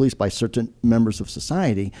towards police by certain members of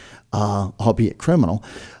society, albeit criminal.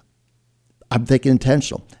 I'm thinking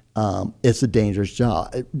intentional. It's a dangerous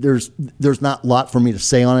job. There's not a lot for me to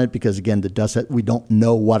say on it because, again, the dust set, we don't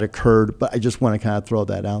know what occurred, but I just want to kind of throw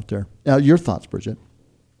that out there. Now, your thoughts, Bridget?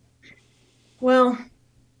 Well,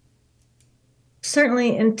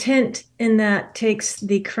 certainly intent in that takes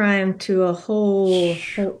the crime to a whole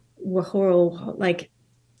like,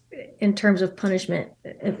 in terms of punishment,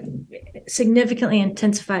 it significantly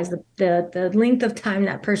intensifies the length of time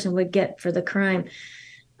that person would get for the crime.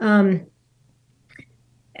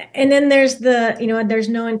 And then there's there's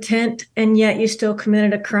no intent and yet you still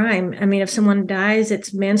committed a crime. I mean, if someone dies,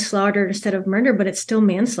 it's manslaughter instead of murder, but it's still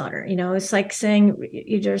manslaughter. It's like saying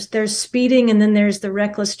there's speeding and then there's the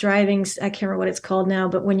reckless driving. I can't remember what it's called now,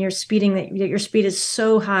 but when you're speeding, that your speed is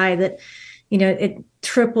so high that, it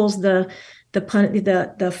triples the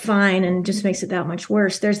fine and just makes it that much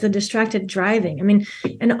worse. There's the distracted driving. I mean,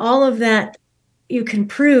 and all of that you can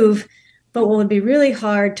prove. But what would be really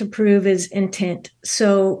hard to prove is intent.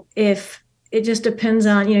 So if it just depends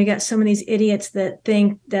on, you got some of these idiots that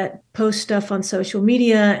think that post stuff on social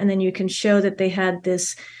media, and then you can show that they had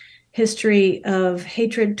this history of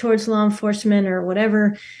hatred towards law enforcement or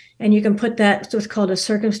whatever. And you can put that, what's called a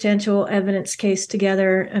circumstantial evidence case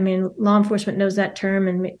together. I mean, law enforcement knows that term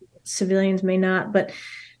and civilians may not, but,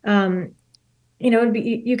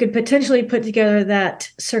 you could potentially put together that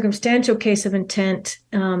circumstantial case of intent,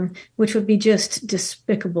 which would be just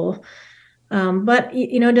despicable. But,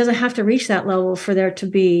 it doesn't have to reach that level for there to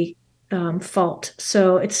be fault.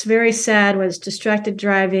 So it's very sad when it's distracted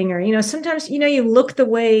driving or, sometimes, you look the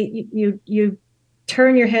way you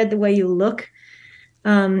turn your head the way you look.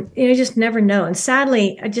 You just never know. And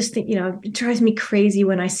sadly, I just think, it drives me crazy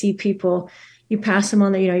when I see people. You pass them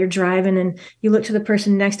on you're driving and you look to the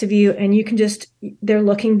person next to you and you can they're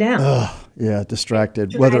looking down. Yeah,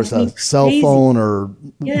 distracted, whether it's a cell phone or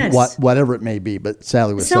whatever it may be. But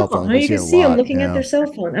sadly with cell phones, you can see them looking at their cell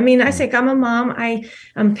phone. I mean, I say I'm a mom.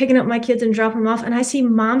 I'm picking up my kids and dropping them off and I see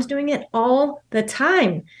moms doing it all the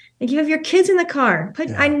time. Like you have your kids in the car.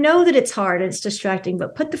 I know that it's hard and it's distracting,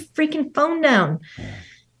 but put the freaking phone down. Yeah.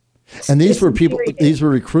 And these were people, these were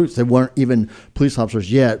recruits that weren't even police officers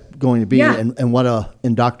yet going to be, and what a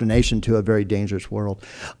indoctrination to a very dangerous world.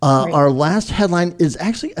 Right. Our last headline is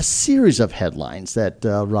actually a series of headlines that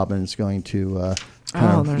Robin is going to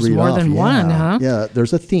there's read more off. than one, huh? Yeah,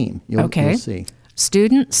 there's a theme. You'll see.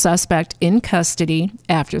 Student suspect in custody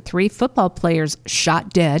after 3 football players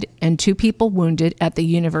shot dead and 2 people wounded at the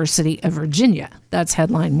University of Virginia. That's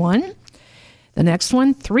headline 1. The next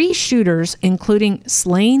one, 3 shooters, including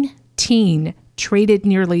slain teen, traded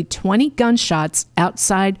nearly 20 gunshots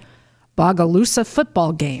outside Bogalusa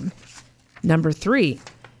football game. Number 3,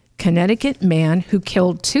 Connecticut man who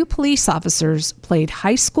killed 2 police officers played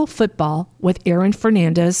high school football with Aaron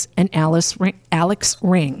Fernandez and Alex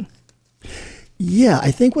Ring. Yeah, I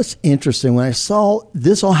think what's interesting, when I saw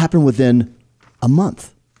this all happen within a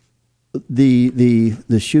month,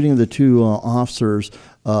 the shooting of the 2 officers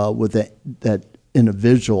with that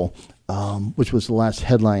individual, which was the last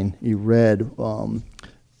headline you read.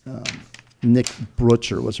 Nick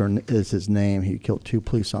Brutcher is his name. He killed 2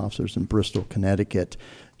 police officers in Bristol, Connecticut.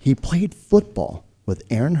 He played football with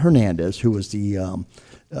Aaron Hernandez, who was the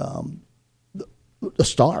a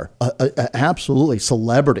star, absolutely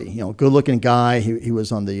celebrity. Good-looking guy. He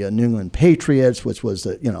was on the New England Patriots, which was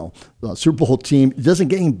the Super Bowl team. It doesn't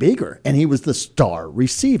get any bigger, and he was the star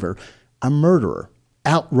receiver. A murderer.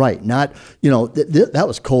 Outright, not, that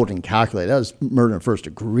was cold and calculated. That was murder in first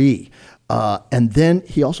degree. And then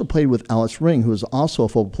he also played with Alex Ring, who was also a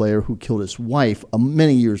football player who killed his wife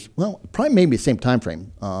many years, probably maybe the same time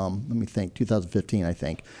frame. Let me think, 2015, I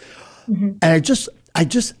think. Mm-hmm. And I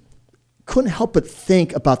just couldn't help but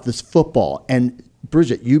think about this football. And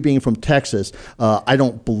Bridget, you being from Texas, I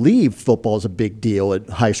don't believe football is a big deal at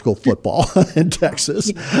high school football in Texas.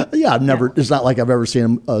 Yeah, I've never. It's not like I've ever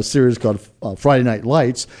seen a series called Friday Night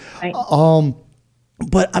Lights. Right.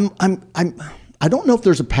 But I don't know if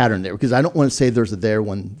there's a pattern there because I don't want to say there's a there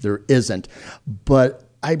when there isn't. But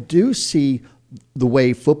I do see the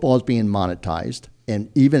way football is being monetized, and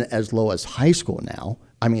even as low as high school now.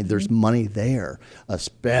 I mean, there's money there,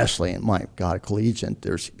 especially in, my God, collegiate.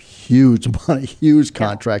 There's huge money, huge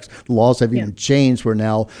contracts. The laws have even changed where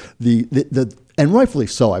now the and rightfully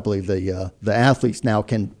so, I believe the athletes now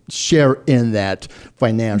can share in that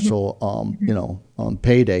financial,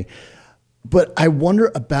 payday. But I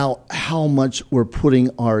wonder about how much we're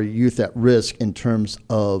putting our youth at risk in terms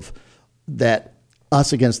of that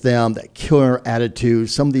us against them, that killer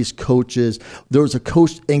attitude. Some of these coaches, there was a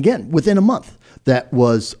coach, again, within a month, that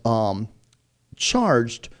was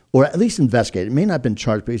charged, or at least investigated. It may not have been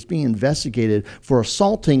charged, but he's being investigated for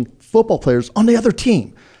assaulting football players on the other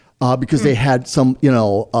team. because they had some,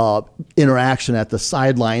 interaction at the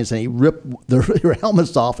sidelines, and he ripped their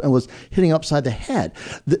helmets off and was hitting upside the head.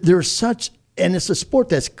 There's such, and it's a sport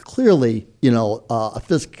that's clearly, a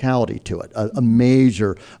physicality to it, a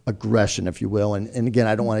major aggression, if you will. And again,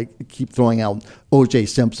 I don't want to keep throwing out O.J.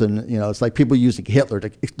 Simpson. It's like people using Hitler to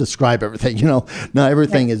describe everything. Not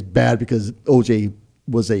everything is bad because O.J.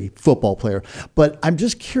 was a football player. But I'm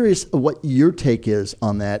just curious what your take is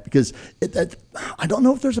on that, because I don't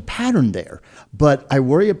know if there's a pattern there, but I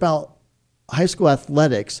worry about high school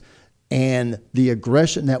athletics and the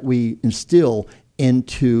aggression that we instill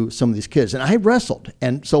into some of these kids. And I wrestled.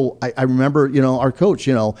 And so I remember, our coach,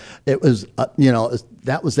 it was,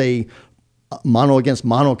 that was a mono against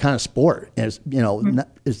mono kind of sport. And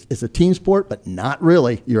it's a team sport, but not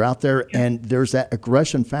really. You're out there and there's that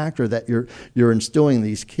aggression factor that you're instilling in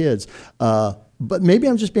these kids. But maybe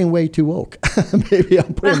I'm just being way too woke. Maybe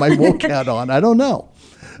I'm putting my woke hat on. I don't know.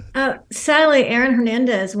 Sadly, Aaron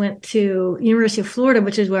Hernandez went to University of Florida,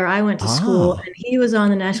 which is where I went to school, and he was on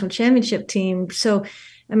the national championship team. So,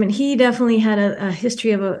 he definitely had a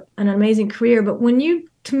history of an amazing career. But when you,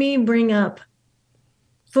 to me, bring up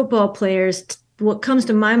football players, what comes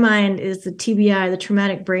to my mind is the TBI, the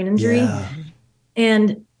traumatic brain injury. Yeah.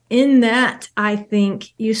 And in that, I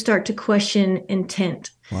think you start to question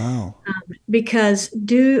intent. Wow. Because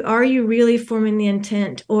are you really forming the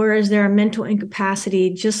intent, or is there a mental incapacity?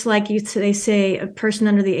 Just like they say, a person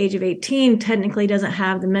under the age of 18 technically doesn't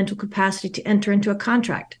have the mental capacity to enter into a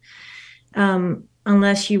contract,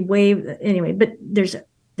 unless you waive anyway. But there's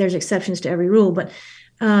exceptions to every rule. But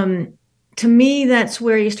to me, that's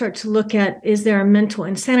where you start to look at, is there a mental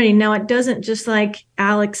insanity? Now, it doesn't, just like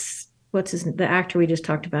Alex, the actor we just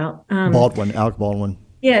talked about, Alec Baldwin.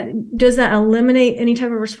 Yeah. Does that eliminate any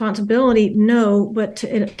type of responsibility? No, but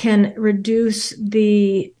it can reduce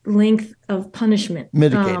the length of punishment.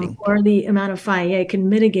 Mitigating. Or the amount of fine. Yeah, it can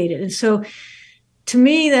mitigate it. And so to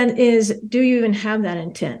me, that is, do you even have that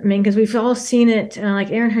intent? Because we've all seen it,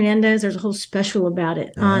 like Aaron Hernandez, there's a whole special about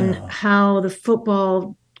it on how the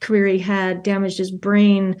football career he had damaged his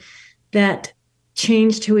brain, that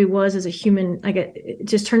changed who he was as a human. Like it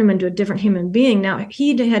just turned him into a different human being. Now,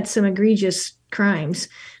 he had some egregious crimes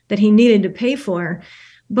that he needed to pay for,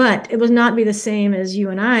 but it would not be the same as you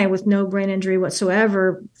and I, with no brain injury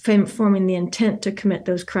whatsoever, forming the intent to commit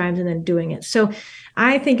those crimes and then doing it. So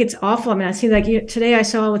I think it's awful. I see, like today I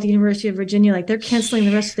saw with the University of Virginia, like they're canceling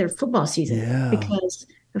the rest of their football season because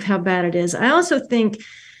of how bad it is. I also think,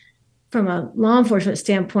 from a law enforcement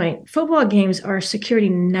standpoint, football games are a security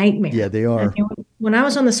nightmare. Yeah, they are. When I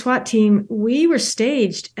was on the SWAT team, we were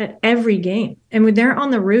staged at every game. And when they're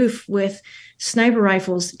on the roof with sniper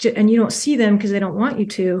rifles, and you don't see them because they don't want you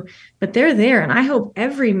to, but they're there. And I hope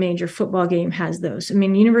every major football game has those.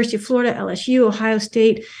 University of Florida, LSU, Ohio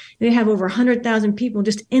State, they have over 100,000 people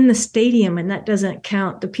just in the stadium, and that doesn't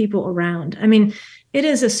count the people around. It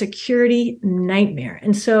is a security nightmare.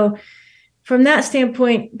 And so from that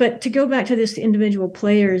standpoint, but to go back to this individual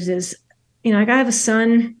players is, like I have a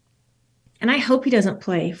son, and I hope he doesn't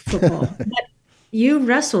play football. But you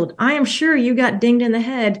wrestled. I am sure you got dinged in the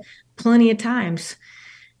head plenty of times.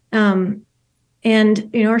 And,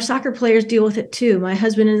 our soccer players deal with it too. My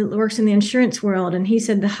husband works in the insurance world, and he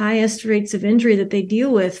said the highest rates of injury that they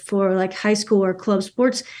deal with for like high school or club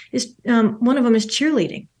sports is one of them is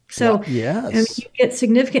cheerleading. So yes. You get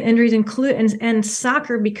significant injuries, and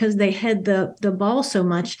soccer, because they head the ball so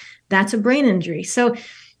much, that's a brain injury. So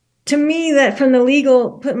to me, that from the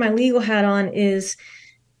legal, put my legal hat on is,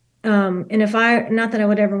 and if not that I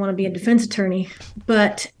would ever want to be a defense attorney,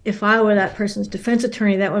 but if I were that person's defense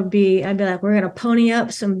attorney, I'd be like, we're going to pony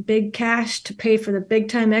up some big cash to pay for the big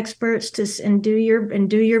time experts and do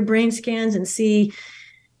your brain scans and see,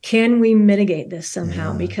 can we mitigate this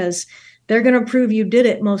somehow? Because they're going to prove you did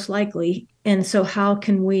it most likely. And so how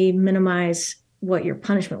can we minimize what your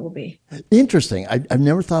punishment will be? Interesting. I've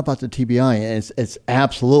never thought about the TBI, and it's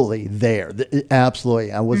absolutely there.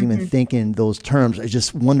 Absolutely. I wasn't even thinking those terms. I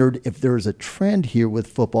just wondered if there is a trend here with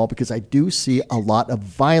football, because I do see a lot of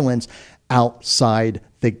violence outside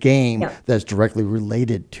the game that's directly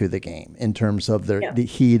related to the game in terms of the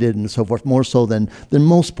heated and so forth, more so than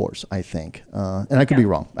most sports, I think. And I could be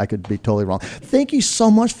wrong. I could be totally wrong. Thank you so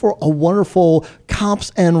much for a wonderful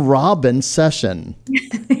Cops and Robin session.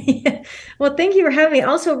 Well, thank you for having me.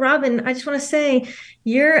 Also, Robin, I just want to say,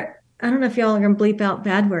 I don't know if y'all are going to bleep out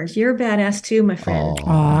bad words. You're a badass too, my friend.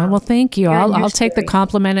 Oh, well, thank you. I'll take the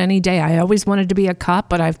compliment any day. I always wanted to be a cop,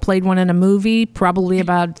 but I've played one in a movie probably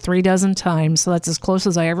about 36 times. So that's as close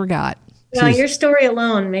as I ever got. Well, your story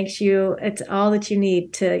alone makes you, it's all that you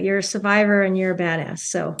need to, you're a survivor and you're a badass.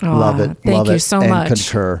 So love it. Thank love you it, so and much.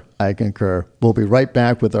 Concur. I concur. We'll be right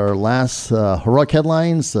back with our last heroic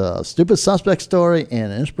headlines, stupid suspect story,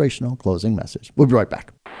 and an inspirational closing message. We'll be right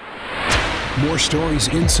back. More stories,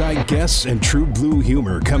 inside guests, and true blue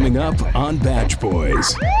humor coming up on Badge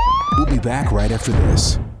Boys. We'll be back right after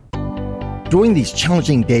this. During these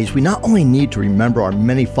challenging days, we not only need to remember our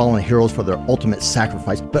many fallen heroes for their ultimate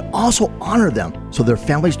sacrifice, but also honor them so their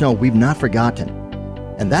families know we've not forgotten.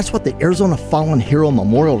 And that's what the Arizona Fallen Hero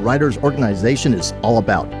Memorial Riders Organization is all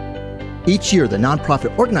about. Each year, the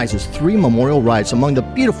nonprofit organizes 3 memorial rides among the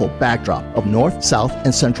beautiful backdrop of North, South,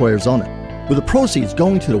 and Central Arizona, with the proceeds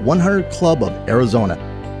going to the 100 Club of Arizona.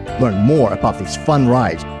 Learn more about these fun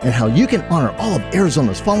rides and how you can honor all of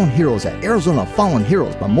Arizona's fallen heroes at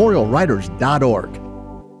ArizonaFallenHeroesMemorialRiders.org.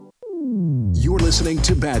 You're listening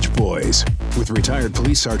to Badge Boys with retired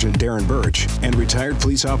Police Sergeant Darren Birch and retired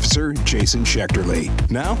Police Officer Jason Schechterly.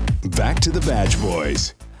 Now, back to the Badge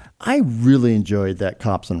Boys. I really enjoyed that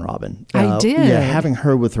Cops and Robin. I did. Yeah, having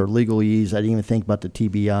her with her legalese, I didn't even think about the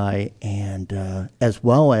TBI, and as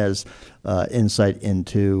well as insight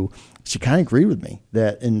into, she kind of agreed with me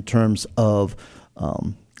that in terms of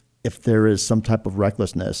if there is some type of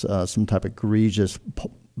recklessness, some type of egregious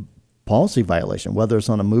policy violation, whether it's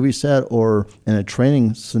on a movie set or in a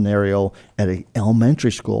training scenario at an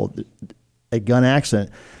elementary school, a gun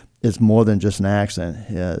accident is more than just an accident.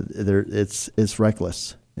 It's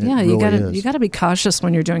reckless. Yeah, you gotta be cautious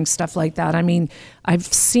when you're doing stuff like that. I mean, I've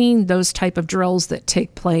seen those type of drills that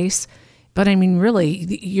take place, but I mean, really,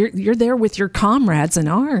 you're there with your comrades in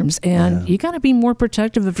arms, and you got to be more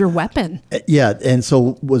protective of your weapon. Yeah, and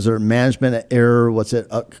so was there management error? Was it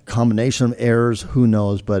a combination of errors? Who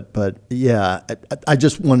knows? But yeah, I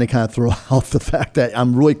just wanted to kind of throw out the fact that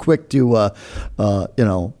I'm really quick to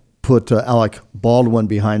put Alec Baldwin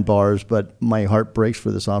behind bars, but my heart breaks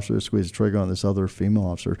for this officer to squeeze the trigger on this other female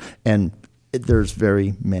officer. And there's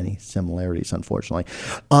very many similarities, unfortunately.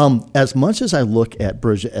 As much as I look at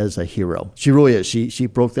Bridget as a hero, she really is. She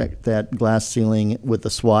broke that glass ceiling with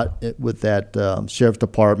the SWAT, with that sheriff's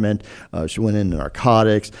department. She went into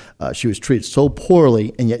narcotics. She was treated so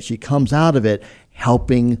poorly, and yet she comes out of it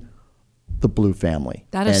helping the Blue family.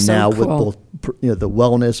 That is and so now cool. with both the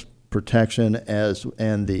wellness protection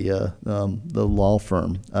and the law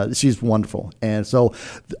firm. She's wonderful. And so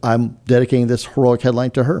I'm dedicating this heroic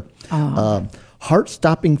headline to her.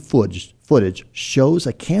 Heart-stopping footage shows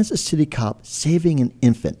a Kansas City cop saving an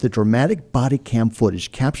infant. The dramatic body cam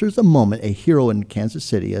footage captures the moment a hero in Kansas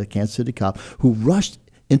City, a Kansas City cop, who rushed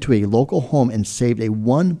into a local home and saved a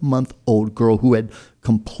 1-month-old girl who had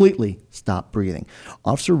completely stopped breathing.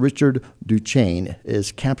 Officer Richard Duchesne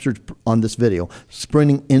is captured on this video,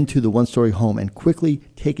 sprinting into the one-story home and quickly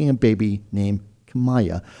taking a baby named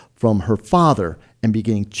Kamaya from her father and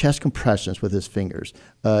beginning chest compressions with his fingers.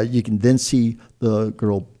 You can then see the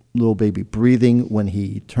little baby breathing when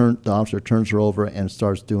the officer turns her over and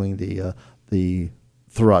starts doing the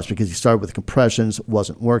thrust, because he started with compressions,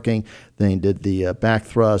 wasn't working. Then he did the back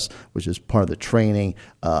thrust, which is part of the training.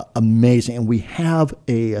 Amazing. And we have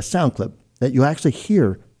a sound clip that you actually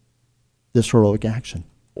hear this heroic action.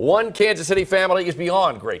 One Kansas City family is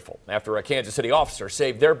beyond grateful after a Kansas City officer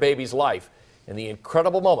saved their baby's life, and the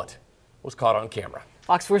incredible moment was caught on camera.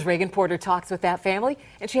 Fox 4's Reagan Porter talks with that family,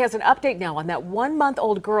 and she has an update now on that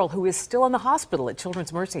 1-month-old girl who is still in the hospital at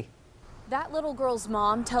Children's Mercy. That little girl's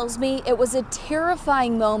mom tells me it was a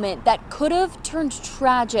terrifying moment that could have turned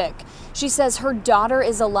tragic. She says her daughter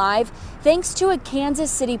is alive thanks to a Kansas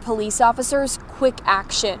City police officer's quick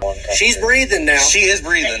action. She's breathing now. She is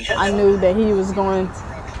breathing. I knew that he was going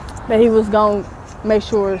to make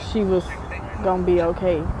sure she was going to be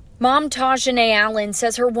okay. Mom Tajane Allen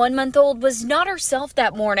says her 1-month-old was not herself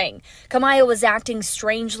that morning. Kamaya was acting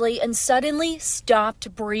strangely and suddenly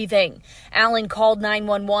stopped breathing. Allen called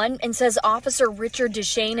 911 and says Officer Richard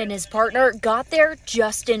Duchesne and his partner got there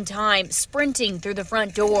just in time, sprinting through the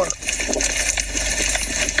front door.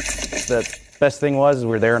 The best thing was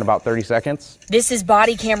we were there in about 30 seconds. This is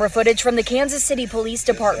body camera footage from the Kansas City Police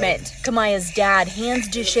Department. Kamaya's dad hands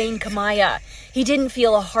Duchesne Kamaya. He didn't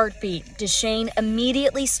feel a heartbeat. Duchesne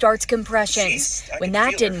immediately starts compressions. When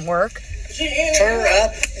that didn't work, turn her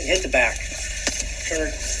up and hit the back. Turn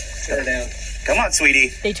her down. Come on,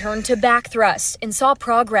 sweetie. They turned to back thrust and saw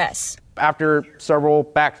progress. After several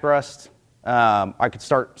back thrusts, I could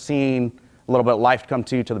start seeing a little bit of life come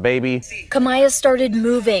to the baby. Kamaya started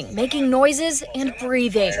moving, making noises and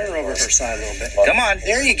breathing. Turn her over her side a little bit. Come on,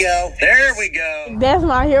 there you go. There we go. That's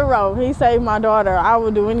my hero. He saved my daughter. I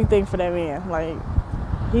would do anything for that man.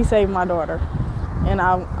 He saved my daughter. and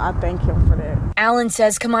I thank him for that. Allen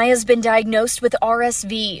says Kamaya's been diagnosed with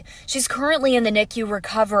RSV. She's currently in the NICU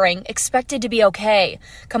recovering, expected to be okay.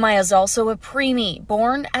 Kamaya's also a preemie,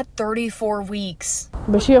 born at 34 weeks.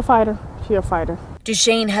 But she a fighter. She a fighter.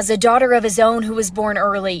 Duchesne has a daughter of his own who was born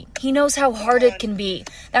early. He knows how hard it can be.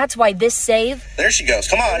 That's why this save... There she goes.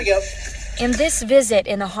 Come on. There we go. And this visit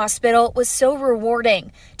in the hospital was so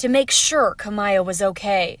rewarding to make sure Kamaya was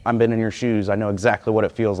okay. I've been in your shoes. I know exactly what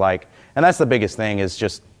it feels like. And that's the biggest thing, is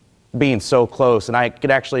just being so close. And I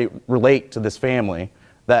could actually relate to this family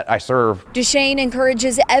that I serve. Duchesne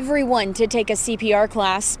encourages everyone to take a CPR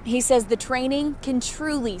class. He says the training can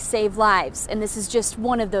truly save lives. And this is just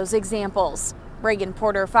one of those examples. Reagan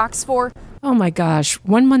Porter, Fox 4. Oh my gosh,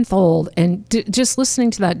 1 month old. And just listening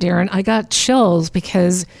to that, Darren, I got chills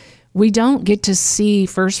because we don't get to see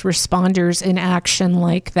first responders in action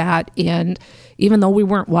like that. And even though we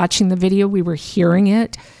weren't watching the video, we were hearing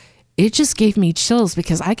it. It just gave me chills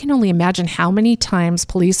because I can only imagine how many times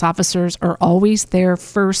police officers are always there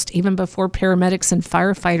first, even before paramedics and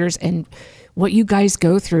firefighters, and what you guys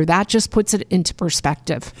go through. That just puts it into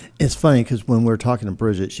perspective. It's funny because when we were talking to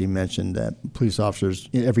Bridget, she mentioned that police officers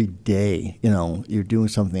every day, you're doing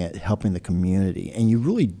something at helping the community, and you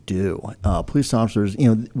really do. Police officers,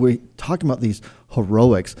 we're talking about these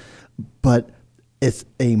heroics, but it's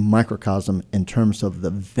a microcosm in terms of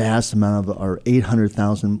the vast amount of our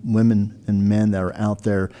 800,000 women and men that are out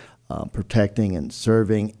there protecting and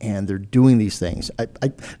serving, and they're doing these things.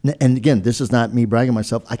 And again, this is not me bragging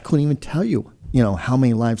myself. I couldn't even tell you, how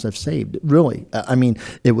many lives I've saved. Really, I mean,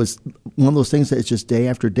 it was one of those things that it's just day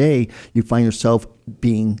after day you find yourself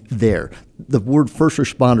being there. The word first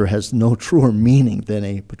responder has no truer meaning than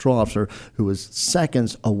a patrol officer who is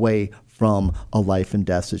seconds away from a life and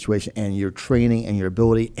death situation, and your training and your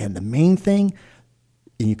ability. And the main thing,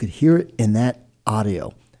 and you could hear it in that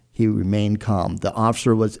audio, he remained calm. The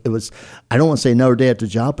officer I don't want to say another day at the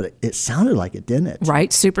job, but it sounded like it, didn't it?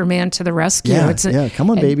 Right, Superman to the rescue. Yeah,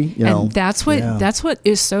 come on, baby. And that's what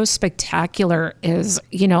is so spectacular is,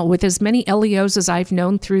 with as many LEOs as I've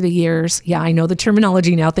known through the years. Yeah, I know the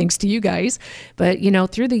terminology now, thanks to you guys. But,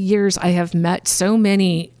 through the years, I have met so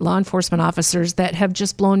many law enforcement officers that have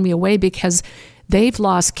just blown me away because they've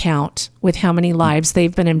lost count with how many lives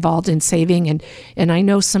they've been involved in saving. And I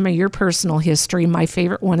know some of your personal history. My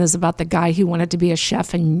favorite one is about the guy who wanted to be a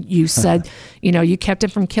chef, and you said, you kept him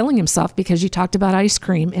from killing himself because you talked about ice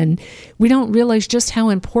cream. And we don't realize just how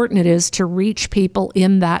important it is to reach people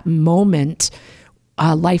in that moment,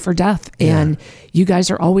 life or death. Yeah. And you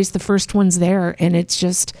guys are always the first ones there. And it's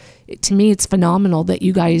just, to me, it's phenomenal that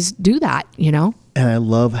you guys do that, And I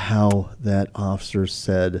love how that officer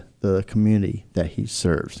said the community that he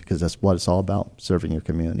serves, because that's what it's all about, serving your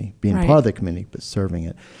community, being part of the community, but serving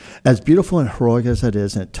it. As beautiful and heroic as it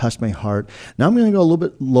is, and it touched my heart, now I'm going to go a little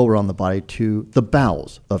bit lower on the body to the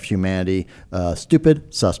bowels of humanity,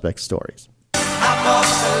 stupid suspect stories.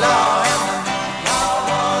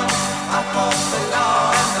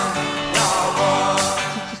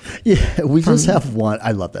 Yeah, we just have one.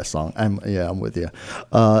 I love that song. I'm with you.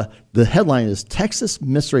 The headline is Texas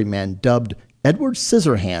Mystery Man dubbed Edward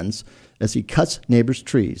Scissorhands as he cuts neighbors'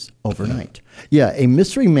 trees overnight. Yeah, a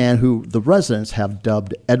mystery man who the residents have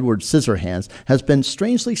dubbed Edward Scissorhands has been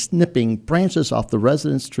strangely snipping branches off the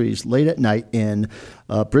residents' trees late at night in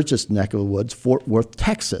Bridget's neck of the woods, Fort Worth,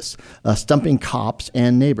 Texas, stumping cops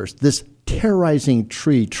and neighbors. This terrorizing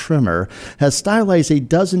tree trimmer has stylized a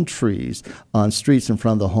dozen trees on streets in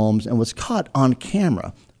front of the homes and was caught on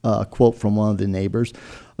camera. A quote from one of the neighbors.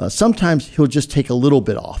 Sometimes he'll just take a little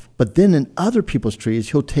bit off, but then in other people's trees,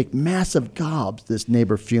 he'll take massive gobs, this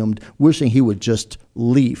neighbor fumed, wishing he would just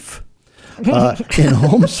leave. In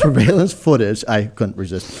home surveillance footage, I couldn't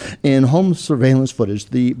resist. In home surveillance footage,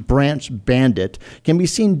 the branch bandit can be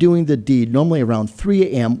seen doing the deed normally around 3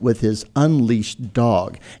 a.m. with his unleashed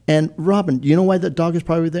dog. And Robin, do you know why that dog is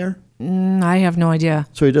probably there? I have no idea.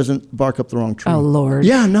 So he doesn't bark up the wrong tree. Oh, Lord.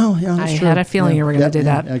 Yeah, that's I true. had a feeling you were going to do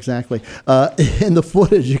that. Exactly. In the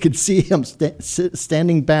footage, you can see him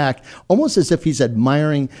standing back, almost as if he's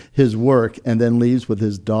admiring his work, and then leaves with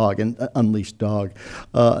his dog, an unleashed dog.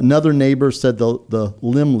 Another neighbor said the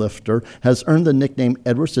limb lifter has earned the nickname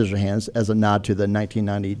Edward Scissorhands as a nod to the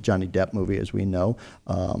 1990 Johnny Depp movie, as we know,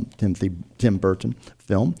 Tim Burton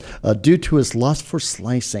film, due to his lust for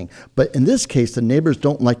slicing. But in this case, the neighbors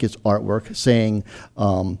don't like his artwork, saying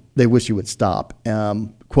they wish he would stop.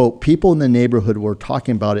 Quote, people in the neighborhood were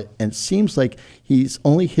talking about it, and it seems like he's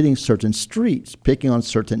only hitting certain streets, picking on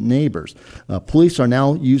certain neighbors. Police are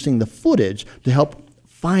now using the footage to help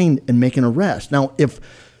find and make an arrest. Now, if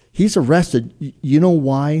he's arrested, you know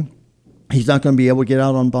why he's not going to be able to get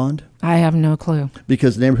out on bond? I have no clue.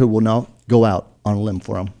 Because the neighborhood will now go out on a limb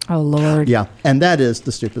for him. Oh, Lord. Yeah, and that is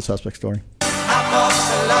the stupid suspect story.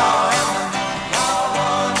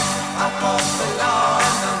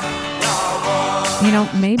 You know,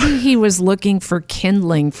 maybe he was looking for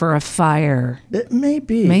kindling for a fire. It may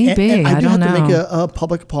be. Maybe. And I don't have know. to make a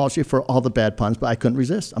public apology for all the bad puns, but I couldn't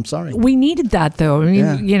resist. I'm sorry. We needed that, though. I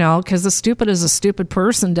mean, you know, because as stupid as a stupid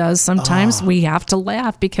person does, sometimes we have to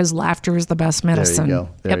laugh because laughter is the best medicine.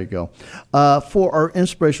 There you go. For our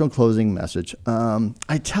inspirational closing message,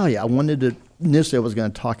 I tell you, initially I was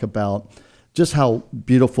going to talk about just how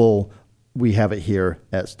beautiful we have it here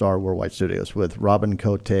at Star Worldwide Studios with Robin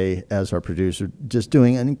Cote as our producer, just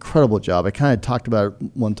doing an incredible job. I kind of talked about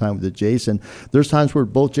it one time with Jason. There's times where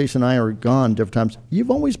both Jason and I are gone, different times.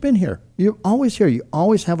 You've always been here. You're always here. You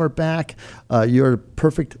always have our back. You're a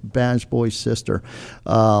perfect Badge Boy sister.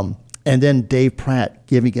 And then Dave Pratt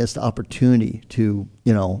giving us the opportunity to,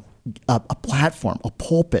 a platform, a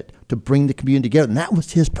pulpit to bring the community together. And that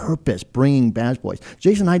was his purpose, bringing Badge Boys.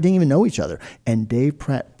 Jason and I didn't even know each other. And Dave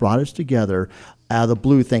Pratt brought us together out of the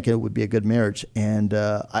blue thinking it would be a good marriage. And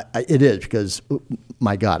it is because,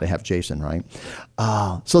 my God, I have Jason, right?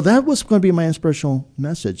 So that was going to be my inspirational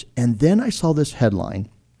message. And then I saw this headline.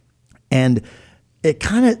 And it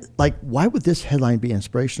kind of why would this headline be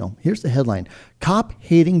inspirational? Here's the headline.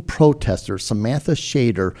 Cop-hating protester Samantha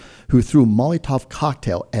Shader, who threw Molotov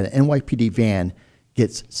cocktail at an NYPD van,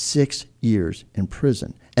 gets 6 years in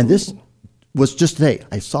prison. And this was just today.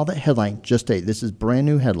 I saw that headline just today. This is brand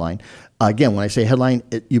new headline. Again, when I say headline,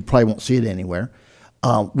 you probably won't see it anywhere.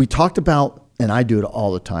 We talked about, and I do it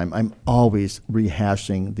all the time, I'm always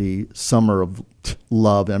rehashing the summer of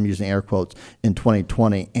love, and I'm using air quotes, in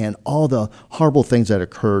 2020, and all the horrible things that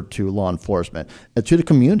occurred to law enforcement, to the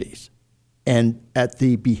communities, and at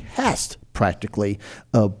the behest, practically,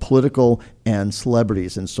 of political and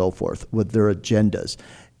celebrities and so forth with their agendas.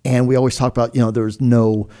 And we always talk about, there's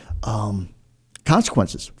no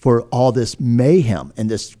consequences for all this mayhem and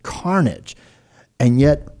this carnage. And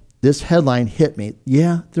yet this headline hit me.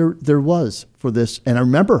 Yeah, there was for this. And I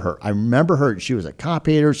remember her. She was a cop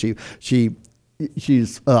hater.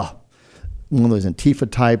 She's one of those Antifa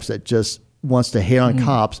types that just wants to hate on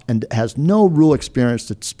cops and has no real experience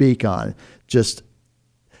to speak on.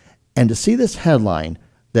 And to see this headline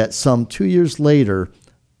that some 2 years later,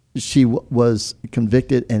 she was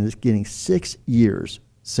convicted and is getting 6 years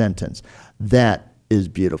sentence. That is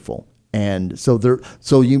beautiful. And so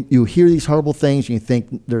you hear these horrible things and you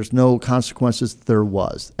think there's no consequences. There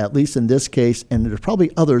was, at least in this case, and there's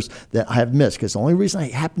probably others that I have missed, because the only reason I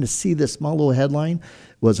happened to see this small little headline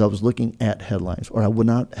was I was looking at headlines, or I would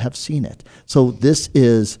not have seen it. So this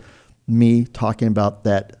is me talking about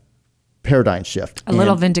that paradigm shift. A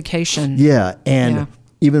little vindication. Yeah, and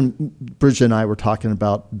even Bridget and I were talking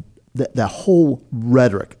about that whole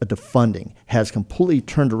rhetoric of defunding has completely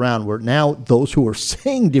turned around, where now those who are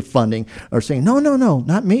saying defunding are saying, no,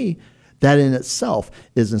 not me. That in itself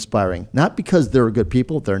is inspiring. Not because they're good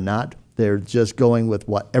people. They're not. They're just going with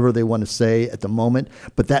whatever they want to say at the moment.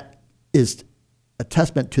 But that is a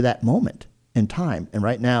testament to that moment in time. And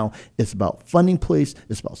right now, it's about funding police.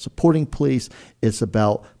 It's about supporting police. It's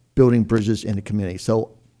about building bridges in the community.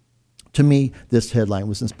 So to me, this headline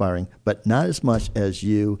was inspiring, but not as much as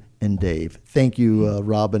you and Dave. Thank you,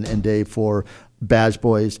 Robin and Dave, for Badge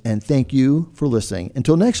Boys, and thank you for listening.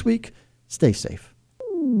 Until next week, stay safe.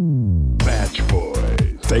 Badge Boys.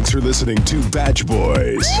 Thanks for listening to Badge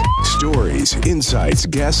Boys. Stories, insights,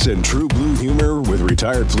 guests, and true blue humor with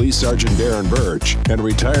retired Police Sergeant Darren Birch and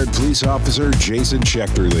retired Police Officer Jason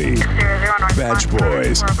Schechterly. Badge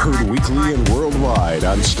Boys, heard weekly and worldwide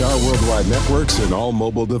on Star Worldwide Networks and all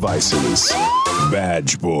mobile devices.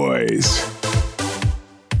 Badge Boys.